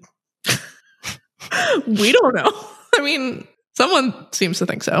good. We don't know. I mean, someone seems to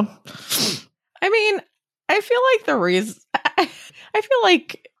think so. I mean, I feel like the reason... I feel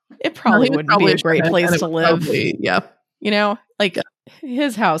like it probably wouldn't be a great place to live. Yeah.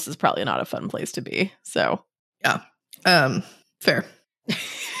 His house is probably not a fun place to be. So yeah. Fair.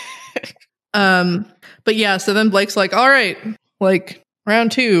 But yeah, so then Blake's like, all right, like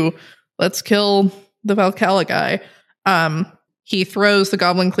round 2, let's kill the Valhalla guy. He throws the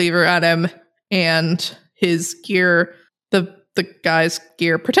Goblin Cleaver at him and his gear, the guy's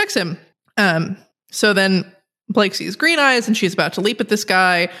gear protects him. So then Blake sees Green Eyes and she's about to leap at this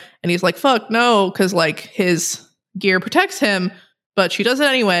guy and he's like, fuck no, because like his gear protects him, but she does it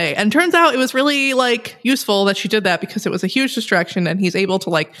anyway. And turns out it was really like useful that she did that because it was a huge distraction and he's able to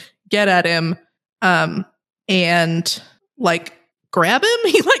like get at him and like grab him.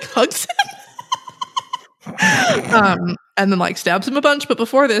 He like hugs him and then like stabs him a bunch. But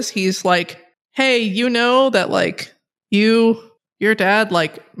before this, he's like, hey, you know that like your dad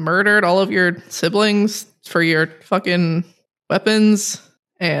like murdered all of your siblings for your fucking weapons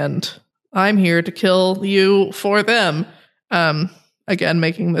and I'm here to kill you for them. Again,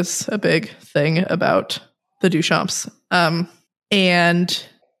 making this a big thing about the Duchamps. And,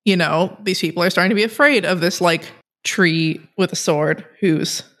 these people are starting to be afraid of this, like, tree with a sword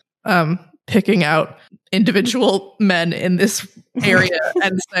who's picking out individual men in this area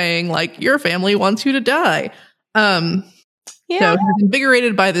and saying, like, your family wants you to die. So he's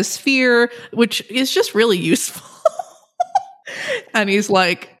invigorated by this fear, which is just really useful. And he's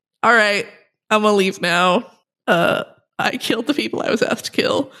like, all right, I'm gonna leave now. I killed the people I was asked to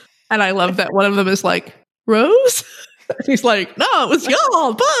kill. And I love that one of them is like, Rose? And he's like, no, it was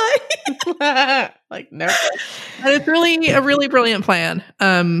y'all, bye. Like, no. And it's really a really brilliant plan.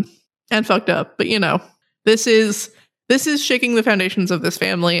 And fucked up. But this is shaking the foundations of this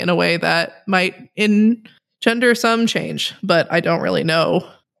family in a way that might engender some change, but I don't really know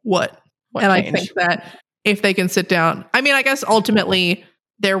what and change? I think that if they can sit down, I mean, I guess ultimately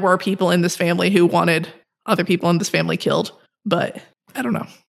there were people in this family who wanted other people in this family killed, but I don't know.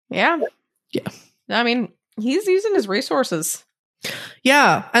 Yeah. I mean, he's using his resources.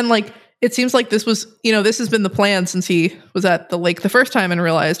 Yeah. And like, it seems like this was, this has been the plan since he was at the lake the first time and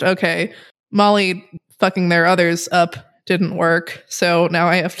realized, okay, Molly fucking their others up didn't work. So now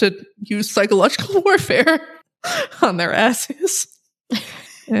I have to use psychological warfare on their asses.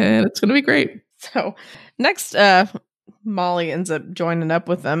 And it's going to be great. So next, Molly ends up joining up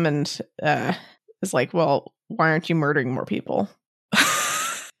with them and is like, well, why aren't you murdering more people?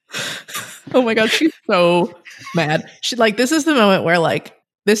 Oh my God, she's so mad. She like, this is the moment where like,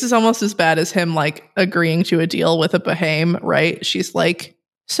 this is almost as bad as him like agreeing to a deal with a Bahame, right? She's like,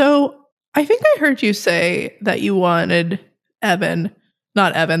 so I think I heard you say that you wanted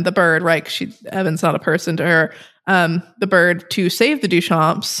not Evan, the bird, right? Evan's not a person to her. The bird to save the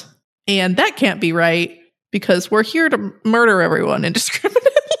Duchamps. And that can't be right because we're here to murder everyone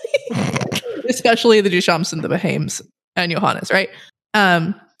indiscriminately. Especially the Duchamps and the Bahames and Johannes, right?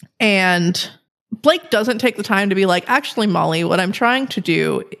 And Blake doesn't take the time to be like, actually, Molly, what I'm trying to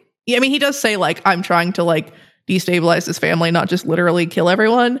do... I mean, he does say, like, I'm trying to, like, destabilize this family, not just literally kill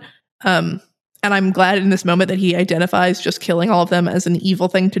everyone. And I'm glad in this moment that he identifies just killing all of them as an evil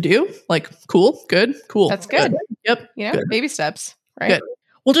thing to do. Like, cool, good, cool. That's good. Yep. Good. Baby steps, right? Good.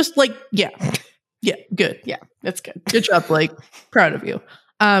 Well, just, like, yeah. Yeah, good. Yeah, that's good. Good job, Blake. Proud of you.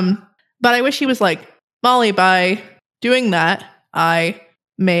 But I wish he was like, Molly, by doing that, I'm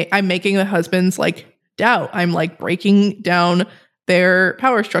making the husbands like doubt. I'm like breaking down their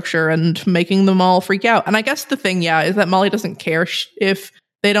power structure and making them all freak out. And I guess the thing, is that Molly doesn't care if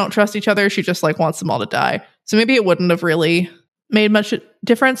they don't trust each other. She just like wants them all to die. So maybe it wouldn't have really made much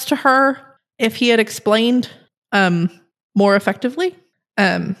difference to her if he had explained more effectively.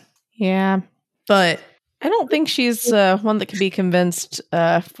 Yeah. But I don't think she's one that can be convinced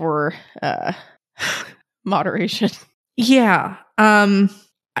for moderation. Yeah.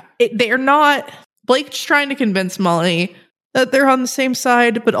 They're not. Blake's trying to convince Molly that they're on the same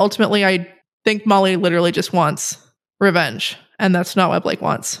side, but ultimately I think Molly literally just wants revenge, and that's not what Blake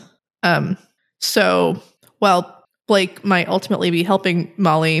wants. So while Blake might ultimately be helping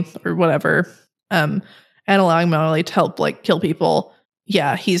Molly or whatever, and allowing Molly to help Blake kill people,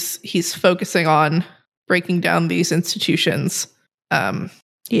 yeah, he's focusing on breaking down these institutions.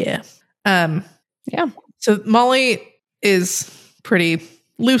 Yeah. So Molly is pretty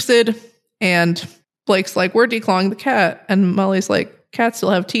lucid, and Blake's like, we're declawing the cat. And Molly's like, cats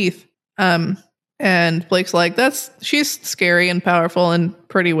still have teeth. And Blake's like, she's scary and powerful and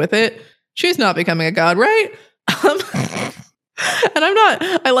pretty with it. She's not becoming a god, right? And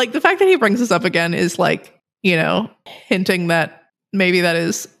I like the fact that he brings this up again is like, hinting that maybe that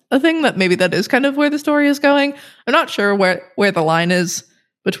is a thing, that maybe that is kind of where the story is going. I'm not sure where the line is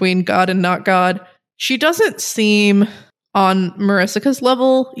between god and not god. She doesn't seem on Maricica's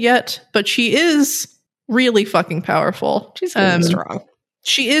level yet, but she is really fucking powerful. She's really strong.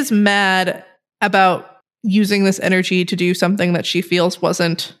 She is mad about using this energy to do something that she feels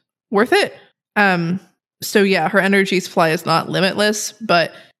wasn't worth it. So yeah, her energy supply is not limitless,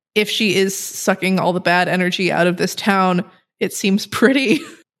 but if she is sucking all the bad energy out of this town, it seems pretty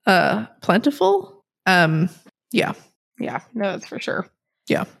plentiful. Yeah, no, that's for sure.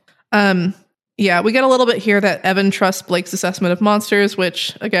 Yeah. Yeah, we get a little bit here that Evan trusts Blake's assessment of monsters,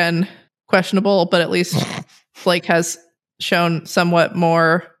 which, again, questionable, but at least Blake has shown somewhat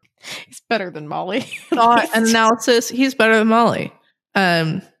more... He's better than Molly. Thought and analysis. He's better than Molly.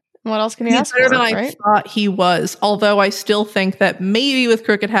 What else can you ask better for, than I thought he was, although I still think that maybe with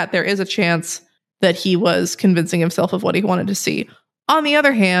Crooked Hat there is a chance that he was convincing himself of what he wanted to see. On the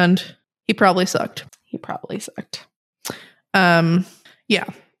other hand, he probably sucked. Yeah.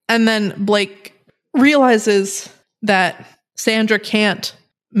 And then Blake realizes that Sandra can't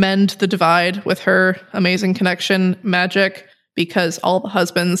mend the divide with her amazing connection magic because all the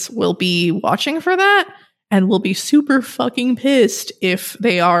husbands will be watching for that and will be super fucking pissed if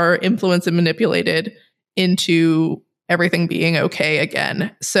they are influenced and manipulated into everything being okay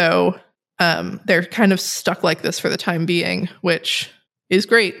again. So they're kind of stuck like this for the time being, which is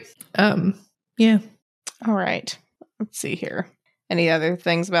great. Yeah. All right. Let's see here. Any other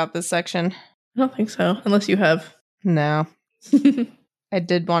things about this section? I don't think so, unless you have. No. I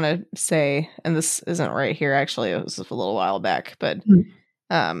did want to say, and this isn't right here, actually, it was a little while back, but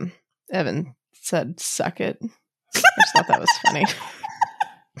Evan said, suck it. I just thought that was funny.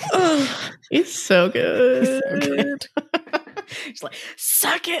 He's so good. He's like,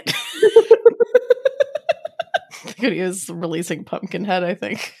 suck it. He was releasing Pumpkinhead, I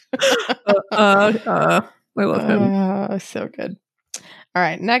think. I love him. So good. All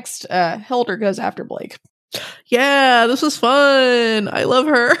right, next, Hildur goes after Blake. Yeah, this was fun. I love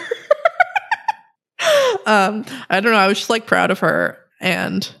her. I don't know. I was just like proud of her,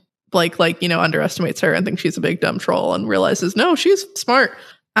 and Blake underestimates her and thinks she's a big dumb troll and realizes no, she's smart.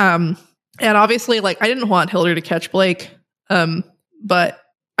 And obviously, I didn't want Hildur to catch Blake, but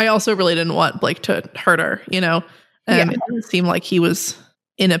I also really didn't want Blake to hurt her. And it didn't seem like he was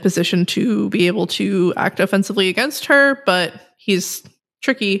in a position to be able to act offensively against her, but he's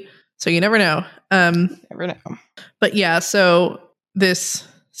tricky, so you never know. Never know. But yeah, so this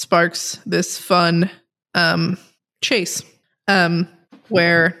sparks this fun chase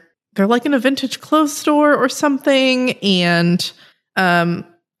where they're like in a vintage clothes store or something, and I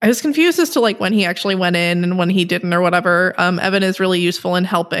was confused as to when he actually went in and when he didn't or whatever. Evan is really useful in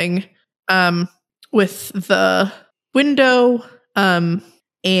helping with the window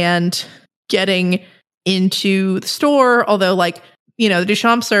and getting into the store, although the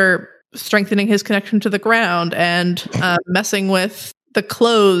Duchamps are strengthening his connection to the ground and messing with the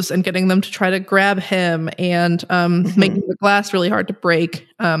clothes and getting them to try to grab him and making the glass really hard to break.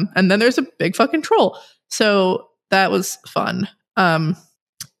 And then there's a big fucking troll. So that was fun.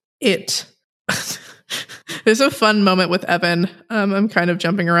 There's a fun moment with Evan. I'm kind of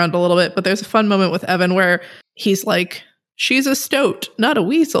jumping around a little bit, but there's a fun moment with Evan where he's like, she's a stoat, not a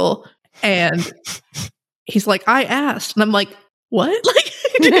weasel. And he's like, I asked. And I'm like, what?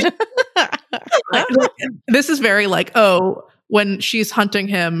 This is very when she's hunting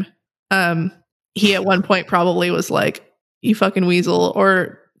him, he at one point probably was like, you fucking weasel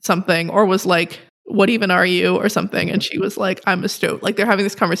or something, or was like, what even are you or something? And she was like, I'm a stoat. They're having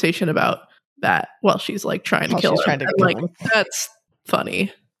this conversation about that while she's trying to kill him. That's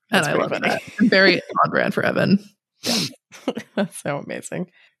funny. That's and I love funny. That. Very on brand for Evan. That's so amazing.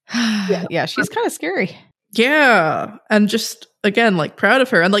 Yeah, she's kind of scary. Yeah. And just, again, like, proud of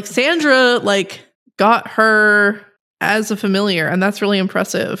her. And, like, Sandra, like, got her as a familiar, and that's really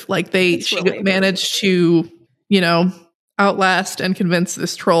impressive. Like, she managed to, you know, outlast and convince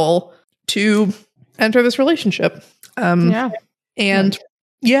this troll to enter this relationship. And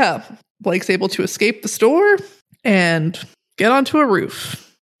Blake's able to escape the store and get onto a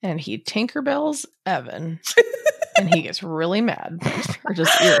roof. And he Tinkerbells Evan. And he gets really mad or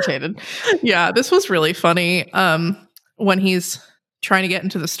just irritated. Yeah, this was really funny. When he's trying to get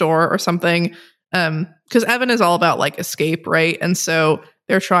into the store or something, because Evan is all about, like, escape, right? And so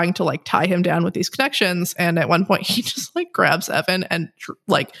they're trying to, like, tie him down with these connections. And at one point, he just, like, grabs Evan and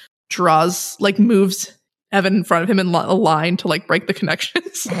draws, like, moves Evan in front of him in a line to, like, break the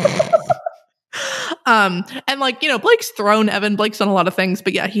connections. And, like, you know, Blake's thrown Evan. Blake's done a lot of things,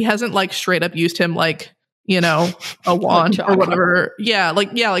 but yeah, he hasn't, like, straight up used him like, you know, a wand or whatever. Yeah,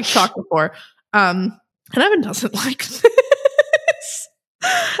 like chalk before. And Evan doesn't like this.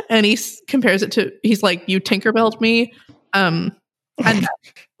 And he compares it to, he's like, you Tinkerbelled me. And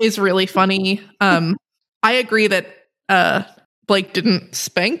is really funny. I agree that Blake didn't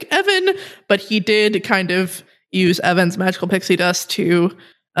spank Evan, but he did kind of use Evan's magical pixie dust to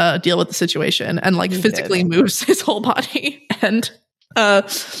deal with the situation, and, like, physically moves his whole body. And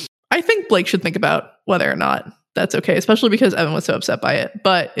I think Blake should think about whether or not that's okay, especially because Evan was so upset by it.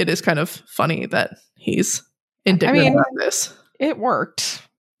 But it is kind of funny that he's indignant about this. It worked.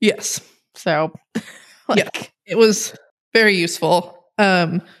 Yes. So, yeah, it was very useful.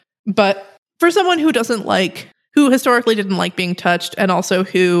 But for someone who who historically didn't like being touched, and also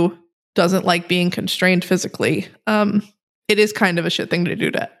who doesn't like being constrained physically, it is kind of a shit thing to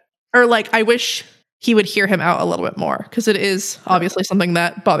do that. Or, like, I wish he would hear him out a little bit more, because it is obviously something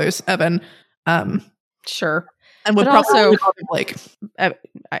that bothers Evan. Sure. And would probably also bother Blake.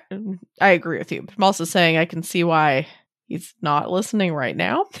 I agree with you. I'm also saying I can see why he's not listening right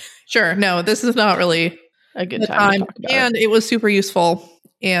now. Sure. No, this is not really a good time to talk about and it was super useful.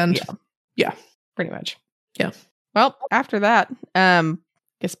 And yeah. Pretty much. Yeah. Well, after that,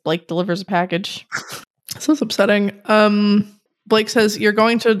 guess Blake delivers a package. This is upsetting. Blake says, you're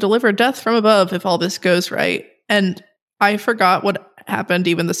going to deliver death from above if all this goes right. And I forgot what happened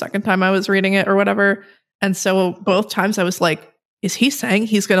even the second time I was reading it or whatever. And so both times I was like, is he saying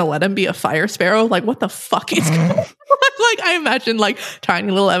he's going to let him be a fire sparrow? Like, what the fuck is going on? Like, I imagine, like,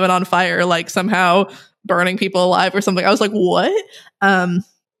 tiny little Evan on fire, like, somehow burning people alive or something. I was like, what? And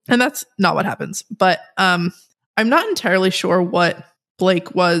that's not what happens. But I'm not entirely sure what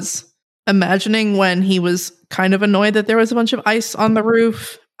Blake was imagining when he was kind of annoyed that there was a bunch of ice on the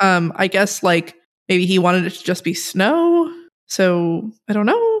roof. I guess, like, maybe he wanted it to just be snow. So I don't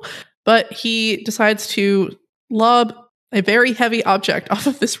know. But he decides to lob a very heavy object off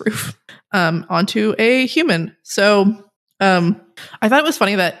of this roof onto a human. So I thought it was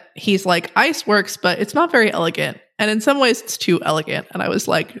funny that he's like, ice works, but it's not very elegant. And in some ways it's too elegant. And I was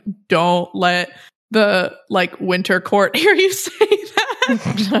like, don't let the, like, winter court hear you say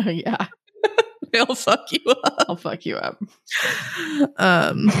that. Yeah. They'll fuck you up. I'll fuck you up.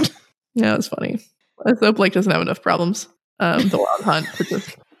 Yeah, it's funny. I hope Blake doesn't have enough problems. The Wild Hunt to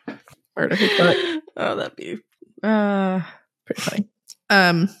just murder his butt. Oh, that'd be pretty funny.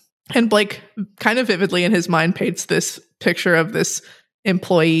 And Blake kind of vividly in his mind paints this picture of this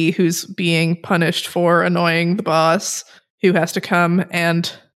employee who's being punished for annoying the boss, who has to come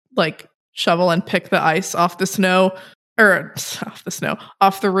and, like, shovel and pick the ice off the snow, or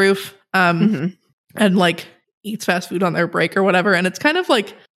off the roof, and, like, eats fast food on their break or whatever. And it's kind of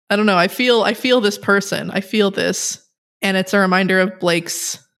like, I don't know, I feel this person, I feel this, and it's a reminder of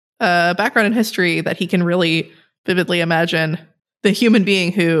Blake's background in history, that he can really vividly imagine the human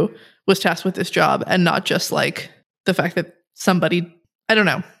being who was tasked with this job, and not just, like, the fact that somebody, I don't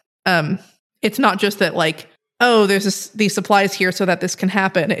know. It's not just that, like, oh, there's these supplies here so that this can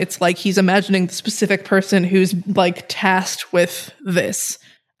happen. It's like he's imagining the specific person who's, like, tasked with this,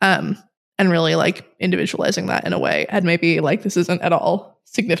 and really, like, individualizing that in a way. And maybe, like, this isn't at all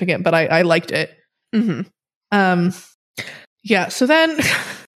significant, but I liked it. Yeah. So then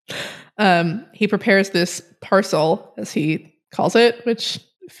he prepares this parcel, as he calls it, which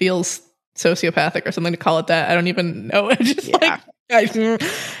feels sociopathic or something to call it that. I don't even know. I just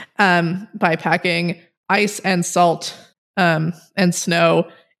by packing ice and salt and snow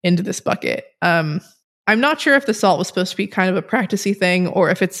into this bucket. I'm not sure if the salt was supposed to be kind of a practicey thing, or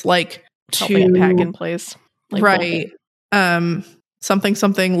if it's like helping it pack in place, like, right?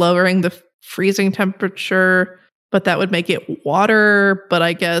 Something lowering the freezing temperature, but that would make it water. But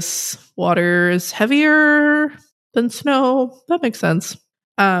I guess water is heavier than snow. That makes sense.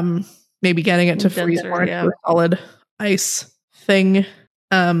 maybe getting it to freeze Denser, more into a solid ice thing.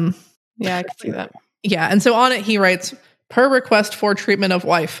 Yeah, I can see that. Yeah, and so on it he writes, per request for treatment of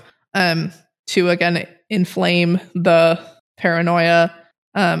wife, to again inflame the paranoia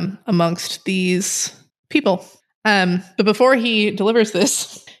amongst these people. But before he delivers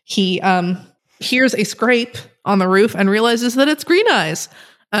this, he hears a scrape on the roof and realizes that it's Green Eyes,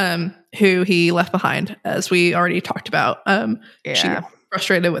 who he left behind, as we already talked about. She got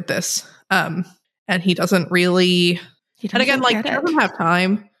frustrated with this, and he doesn't really. And again, like, he doesn't have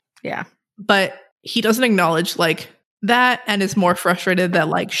time. Yeah, but he doesn't acknowledge like that, and is more frustrated that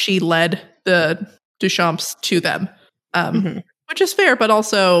like she led the Duchamps to them, which is fair, but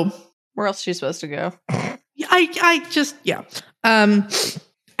also where else is she supposed to go? I just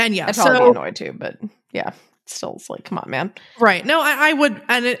and yeah, I'd probably be annoyed too, but yeah, still, it's like, come on, man. Right? No, I would,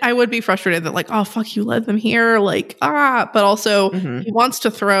 and I would be frustrated that like, oh fuck, you led them here, like but also he wants to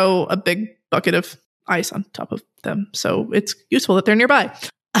throw a big bucket of ice on top of them, so it's useful that they're nearby.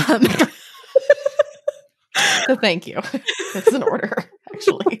 So thank you. That's an order,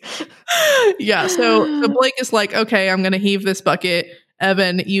 actually. Yeah. So Blake is like, okay, I'm going to heave this bucket.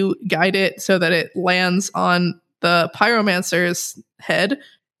 Evan, you guide it so that it lands on the pyromancer's head,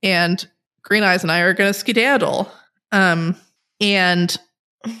 and Green Eyes and I are going to skedaddle. And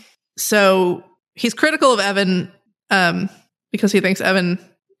so he's critical of Evan because he thinks Evan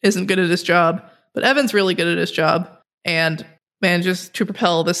isn't good at his job, but Evan's really good at his job and manages to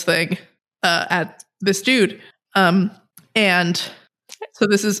propel this thing at this dude. And so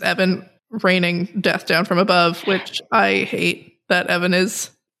this is Evan raining death down from above, which I hate that Evan is.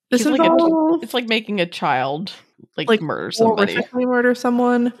 It's like making a child like murder somebody. Murder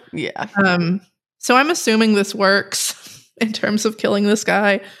someone. Yeah. So I'm assuming this works in terms of killing this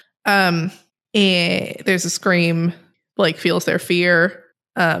guy. There's a scream. Blake feels their fear.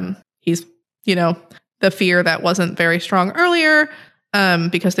 He's, the fear that wasn't very strong earlier,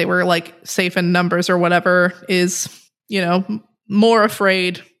 because they were like safe in numbers or whatever, is, more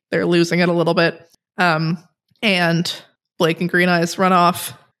afraid. They're losing it a little bit. And Blake and Green Eyes run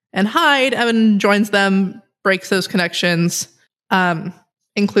off and hide. Evan joins them, breaks those connections,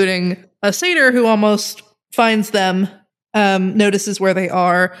 including a satyr who almost finds them, notices where they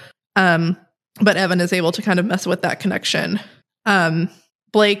are. But Evan is able to kind of mess with that connection.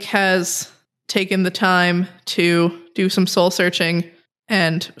 Blake has taken the time to do some soul searching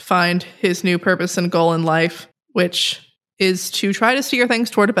and find his new purpose and goal in life, which is to try to steer things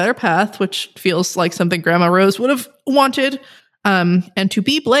toward a better path, which feels like something Grandma Rose would have wanted, and to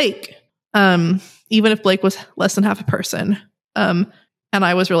be Blake, even if Blake was less than half a person. And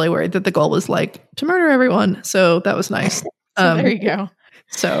I was really worried that the goal was like to murder everyone, so that was nice. So there you go.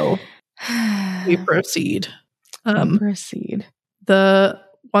 So we proceed. Proceed. The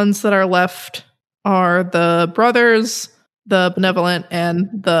ones that are left are the brothers, the benevolent, and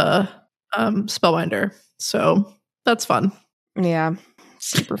the spellbinder. So that's fun. Yeah.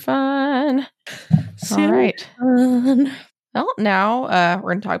 Super fun. Super all right. Fun. Well, now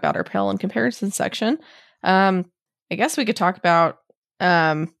we're going to talk about our pale in comparison section. I guess we could talk about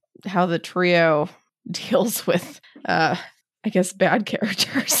how the trio deals with, I guess, bad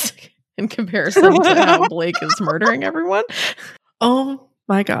characters in comparison to how Blake is murdering everyone. Oh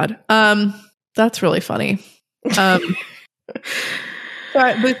my God. That's really funny. That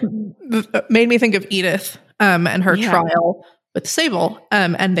made me think of Edith and her trial with Sable.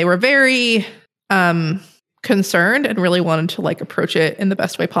 And they were very concerned and really wanted to like approach it in the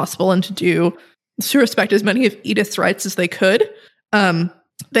best way possible and to respect as many of Edith's rights as they could.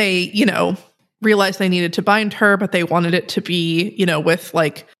 They, realized they needed to bind her, but they wanted it to be, with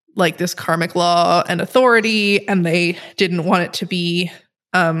like this karmic law and authority, and they didn't want it to be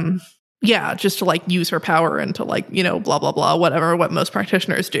just to like use her power and to like, blah, blah, blah, whatever, what most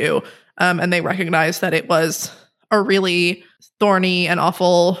practitioners do. And they recognized that it was a really thorny and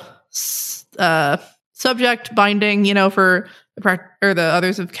awful subject binding, for the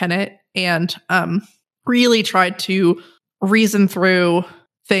others of Kennet, and really tried to reason through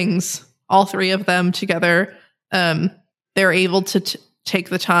things, all three of them together. They're able to take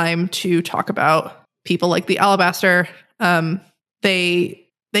the time to talk about people like the Alabaster. They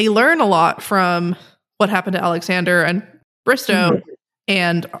learn a lot from what happened to Alexander and Bristow,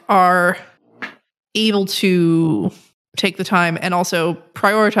 and are able to take the time and also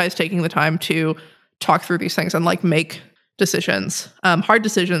prioritize taking the time to talk through these things and like make decisions, hard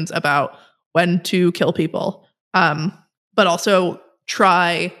decisions about when to kill people. But also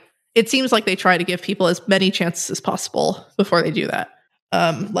it seems like they try to give people as many chances as possible before they do that.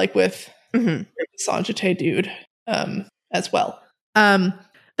 Like with the Sanjite dude, as well.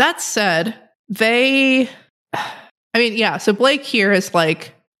 That said, so Blake here is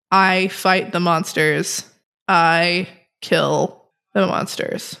like, I fight the monsters. I kill the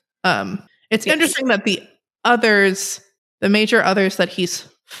monsters. It's interesting that the major others that he's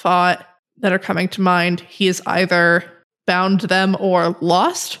fought that are coming to mind, he has either bound them or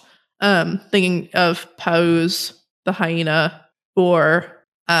lost. Thinking of Pauz, the hyena, or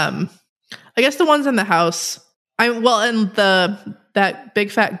I guess the ones in the house. And that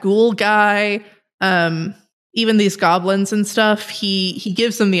big fat ghoul guy. Even these goblins and stuff. He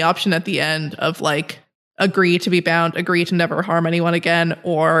gives them the option at the end of like, agree to be bound, agree to never harm anyone again,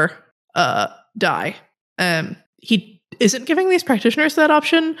 or die. He isn't giving these practitioners that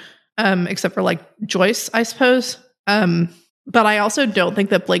option, except for like Joyce, I suppose. But I also don't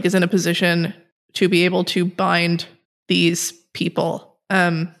think that Blake is in a position to be able to bind these people.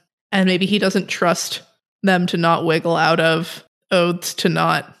 And maybe he doesn't trust them to not wiggle out of oaths to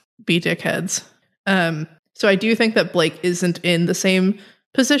not be dickheads. So I do think that Blake isn't in the same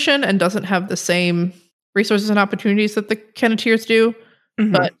position and doesn't have the same resources and opportunities that the Kenneteers do.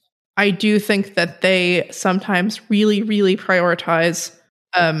 Mm-hmm. But I do think that they sometimes really, really prioritize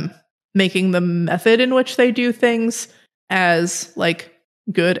making the method in which they do things as like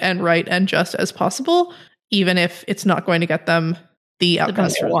good and right and just as possible, even if it's not going to get them the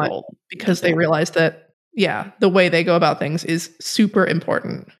outcomes they want, because they realize that, the way they go about things is super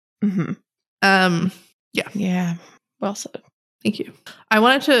important. Mm-hmm. Yeah. Well said. Thank you. I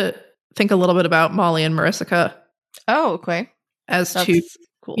wanted to think a little bit about Molly and Mariska. Oh, okay. That's two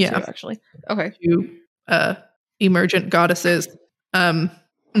cool too, actually. Okay. Two emergent goddesses.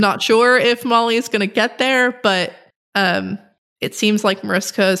 Not sure if Molly is going to get there, but it seems like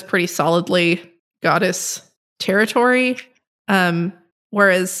Mariska is pretty solidly goddess territory.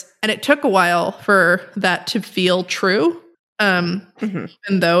 Whereas, and it took a while for that to feel true. Mm-hmm.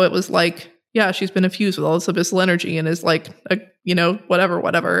 And though it was like, she's been infused with all this abyssal energy and is like,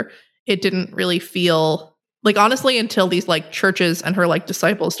 whatever. It didn't really feel like, honestly, until these like churches and her like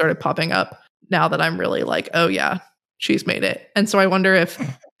disciples started popping up. Now that I'm really like, oh yeah, she's made it. And so I wonder if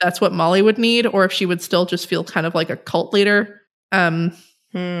that's what Molly would need, or if she would still just feel kind of like a cult leader. Mariska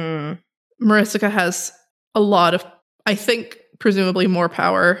has a lot of, I think, presumably more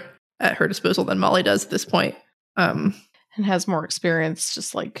power at her disposal than Molly does at this point. And has more experience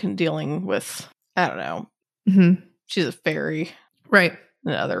just like dealing with, I don't know. Mm-hmm. She's a fairy. Right.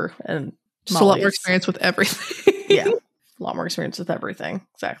 And just a lot more experience with everything. Yeah. A lot more experience with everything.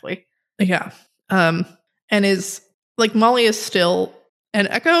 Exactly. Yeah. And is like, Molly is still an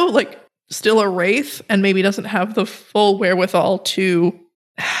echo, like still a wraith, and maybe doesn't have the full wherewithal to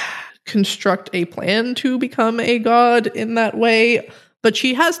construct a plan to become a god in that way. But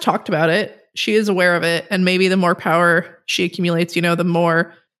she has talked about it. She is aware of it. And maybe the more power she accumulates, the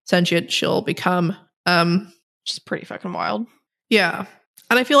more sentient she'll become. Which is pretty fucking wild. Yeah.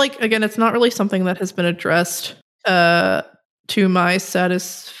 And I feel like, again, it's not really something that has been addressed to my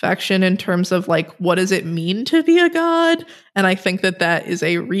satisfaction in terms of like, what does it mean to be a god? And I think that is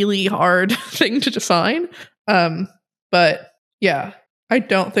a really hard thing to define. But yeah, I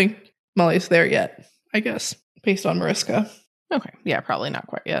don't think Molly's there yet, I guess, based on Mariska. Okay. Yeah, probably not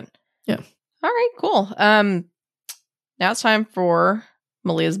quite yet. Yeah. All right, cool. Now it's time for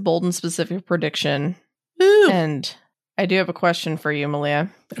Malia's bold and specific prediction. Ooh. And I do have a question for you,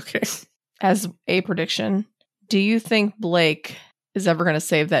 Malia. Okay. As a prediction, do you think Blake is ever going to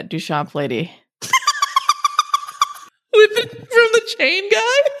save that Duchamp lady? From the chain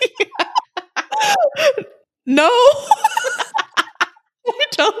guy? No. I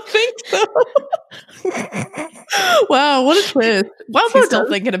don't think so. Wow, what a twist. He's still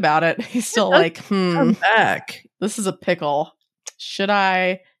thinking about it. He's still like, come back. This is a pickle. Should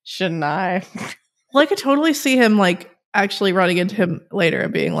I? Shouldn't I? Well, I could totally see him like actually running into him later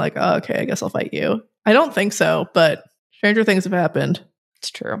and being like, oh, okay, I guess I'll fight you. I don't think so, but stranger things have happened.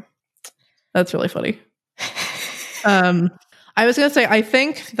 It's true. That's really funny. I was going to say, I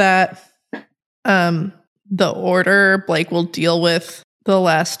think that the order Blake will deal with the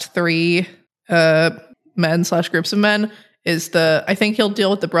last three men / groups of men is I think he'll deal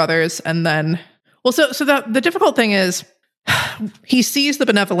with the brothers, and then so the difficult thing is he sees the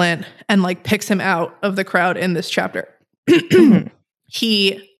benevolent and like picks him out of the crowd in this chapter.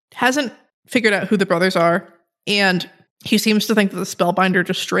 He hasn't figured out who the brothers are, and he seems to think that the spellbinder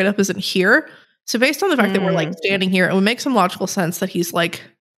just straight up isn't here. So based on the fact that we're like standing here, it would make some logical sense that he's like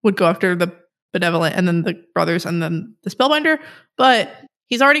would go after the benevolent and then the brothers and then the spellbinder, but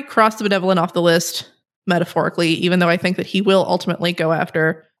he's already crossed the benevolent off the list metaphorically, even though I think that he will ultimately go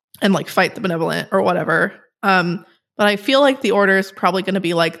after and like fight the benevolent or whatever. But But I feel like the order is probably going to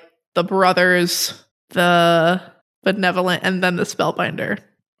be like the brothers, the benevolent, and then the spellbinder.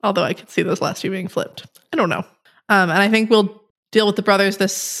 Although I could see those last two being flipped. I don't know. And I think we'll deal with the brothers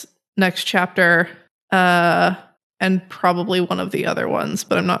this next chapter, and probably one of the other ones,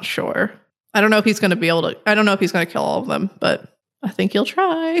 but I'm not sure. I don't know if he's going to be able to. I don't know if he's going to kill all of them, but I think he'll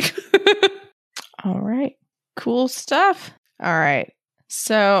try. All right. Cool stuff. All right.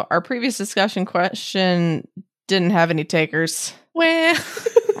 So our previous discussion question didn't have any takers. Which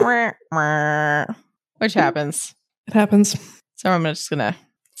happens. It happens. So I'm just going to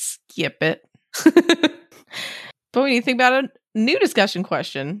skip it. But when you think about a new discussion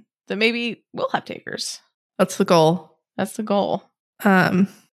question, that maybe we'll have takers. That's the goal. That's the goal. And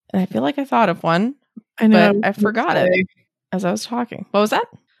I feel like I thought of one. I know. But I forgot it as I was talking. What was that?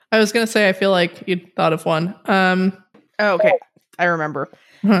 I was going to say, I feel like you'd thought of one. Oh, okay. I remember.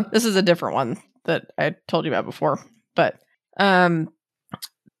 Uh-huh. This is a different one that I told you about before. But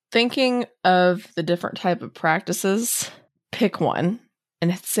thinking of the different type of practices, pick one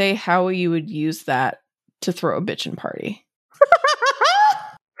and say how you would use that to throw a bitchin' party.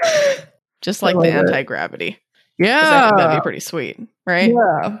 Just like the anti-gravity. Yeah. That'd be pretty sweet, right?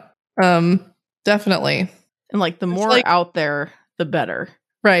 Yeah. Definitely. And like the more out there, the better.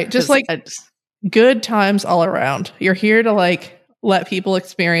 Right. Just like good times all around. You're here to like let people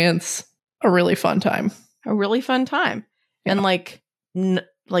experience a really fun time. A really fun time. Yeah. And like I know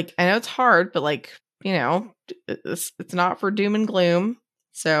it's hard, but like, you know, it's not for doom and gloom.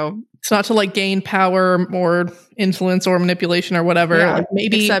 So it's not to like gain power or influence or manipulation or whatever. Yeah, like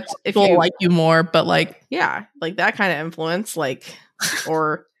maybe except if people like you more, but like, yeah, like that kind of influence, like,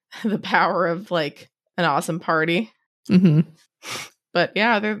 or the power of like an awesome party. Mm-hmm. But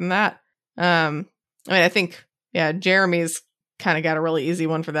yeah, other than that, I mean, I think, yeah, Jeremy's kind of got a really easy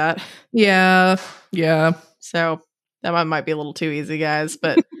one for that. Yeah. Yeah. So that one might be a little too easy, guys,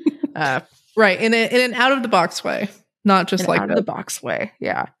 but right. In an out of the box way. Not just like out of the box way.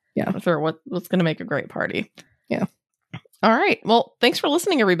 Yeah. Yeah. For what's going to make a great party. Yeah. All right. Well, thanks for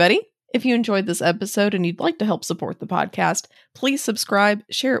listening, everybody. If you enjoyed this episode and you'd like to help support the podcast, please subscribe,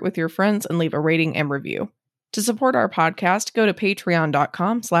 share it with your friends, and leave a rating and review. To support our podcast, go to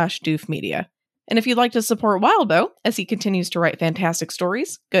patreon.com/doofmedia. And if you'd like to support Wildbow as he continues to write fantastic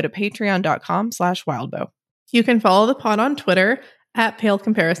stories, go to patreon.com/wildbow. You can follow the pod on Twitter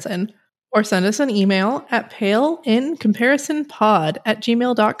 @PaleComparison. Or send us an email at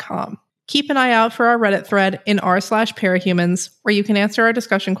paleincomparisonpod@gmail.com. Keep an eye out for our Reddit thread in r/parahumans, where you can answer our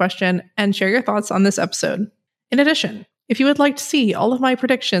discussion question and share your thoughts on this episode. In addition, if you would like to see all of my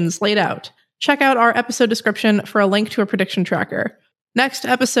predictions laid out, check out our episode description for a link to a prediction tracker. Next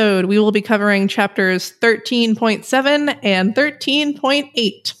episode, we will be covering chapters 13.7 and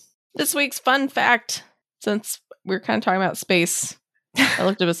 13.8. This week's fun fact, since we're kind of talking about space, I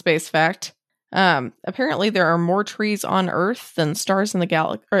looked up a space fact. Apparently, there are more trees on Earth than stars in the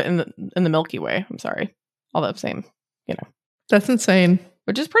galaxy, or in the Milky Way. I'm sorry, all that same, you know. That's insane.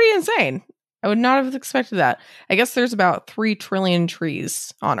 Which is pretty insane. I would not have expected that. I guess there's about 3 trillion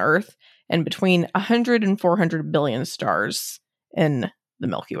trees on Earth, and between 100 and 400 billion stars in the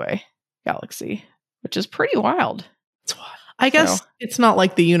Milky Way galaxy, which is pretty wild. It's wild. I guess it's not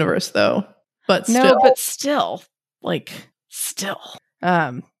like the universe, though. But still. No, but still,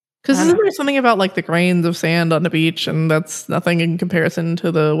 because isn't there something about like the grains of sand on the beach, and that's nothing in comparison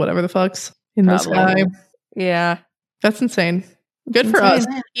to the whatever the fuck's in the sky? Yeah, that's insane. Good for us.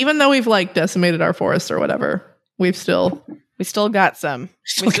 Even though we've like decimated our forests or whatever, we still got some.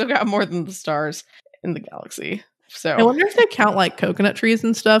 We still got more than the stars in the galaxy. So I wonder if they count like coconut trees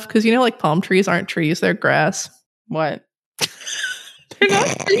and stuff, because you know, like palm trees aren't trees; they're grass. What? They're not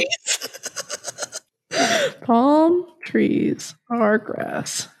trees. Palm trees are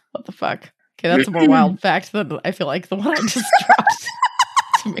grass. What the fuck? Okay, that's a more wild fact than I feel like the one I just dropped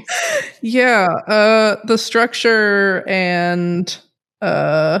to me. Yeah, the structure and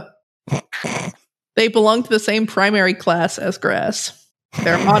they belong to the same primary class as grass.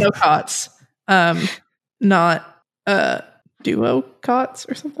 They're monocots, not duocots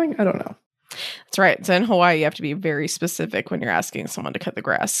or something. I don't know. That's right. So in Hawaii, you have to be very specific when you're asking someone to cut the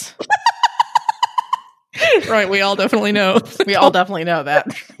grass. Right, we all definitely know. We all definitely know that.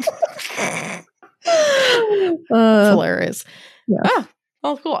 It's hilarious. Yeah. Ah,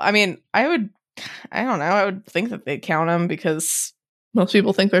 well, cool. I mean, I don't know. I would think that they'd count them because most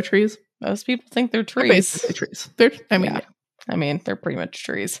people think they're trees. Most people think they're trees. They're basically trees. I mean, they're pretty much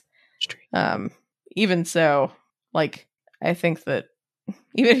trees. Even so, like, I think that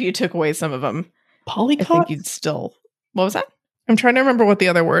even if you took away some of them, polycot, I think you'd still. What was that? I'm trying to remember what the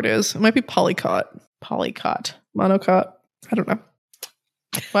other word is. It might be polycot. Polycot. Monocot. I don't know.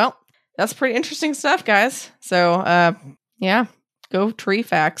 Well, that's pretty interesting stuff, guys. So, yeah, go tree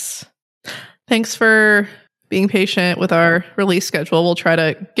facts. Thanks for being patient with our release schedule. We'll try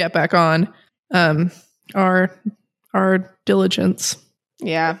to get back on our diligence.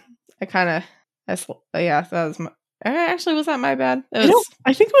 Yeah, that was my. Actually, was that my bad?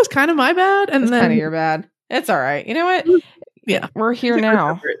 I think it was kind of my bad, and then kind of your bad. It's all right. You know what? Yeah, we're here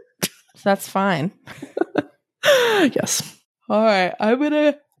now, so that's fine. Yes. All right, I'm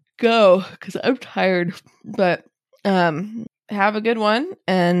gonna go because I'm tired. But have a good one,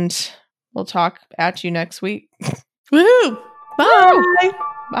 and we'll talk at you next week. Woohoo! Bye.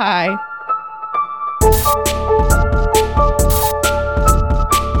 Bye.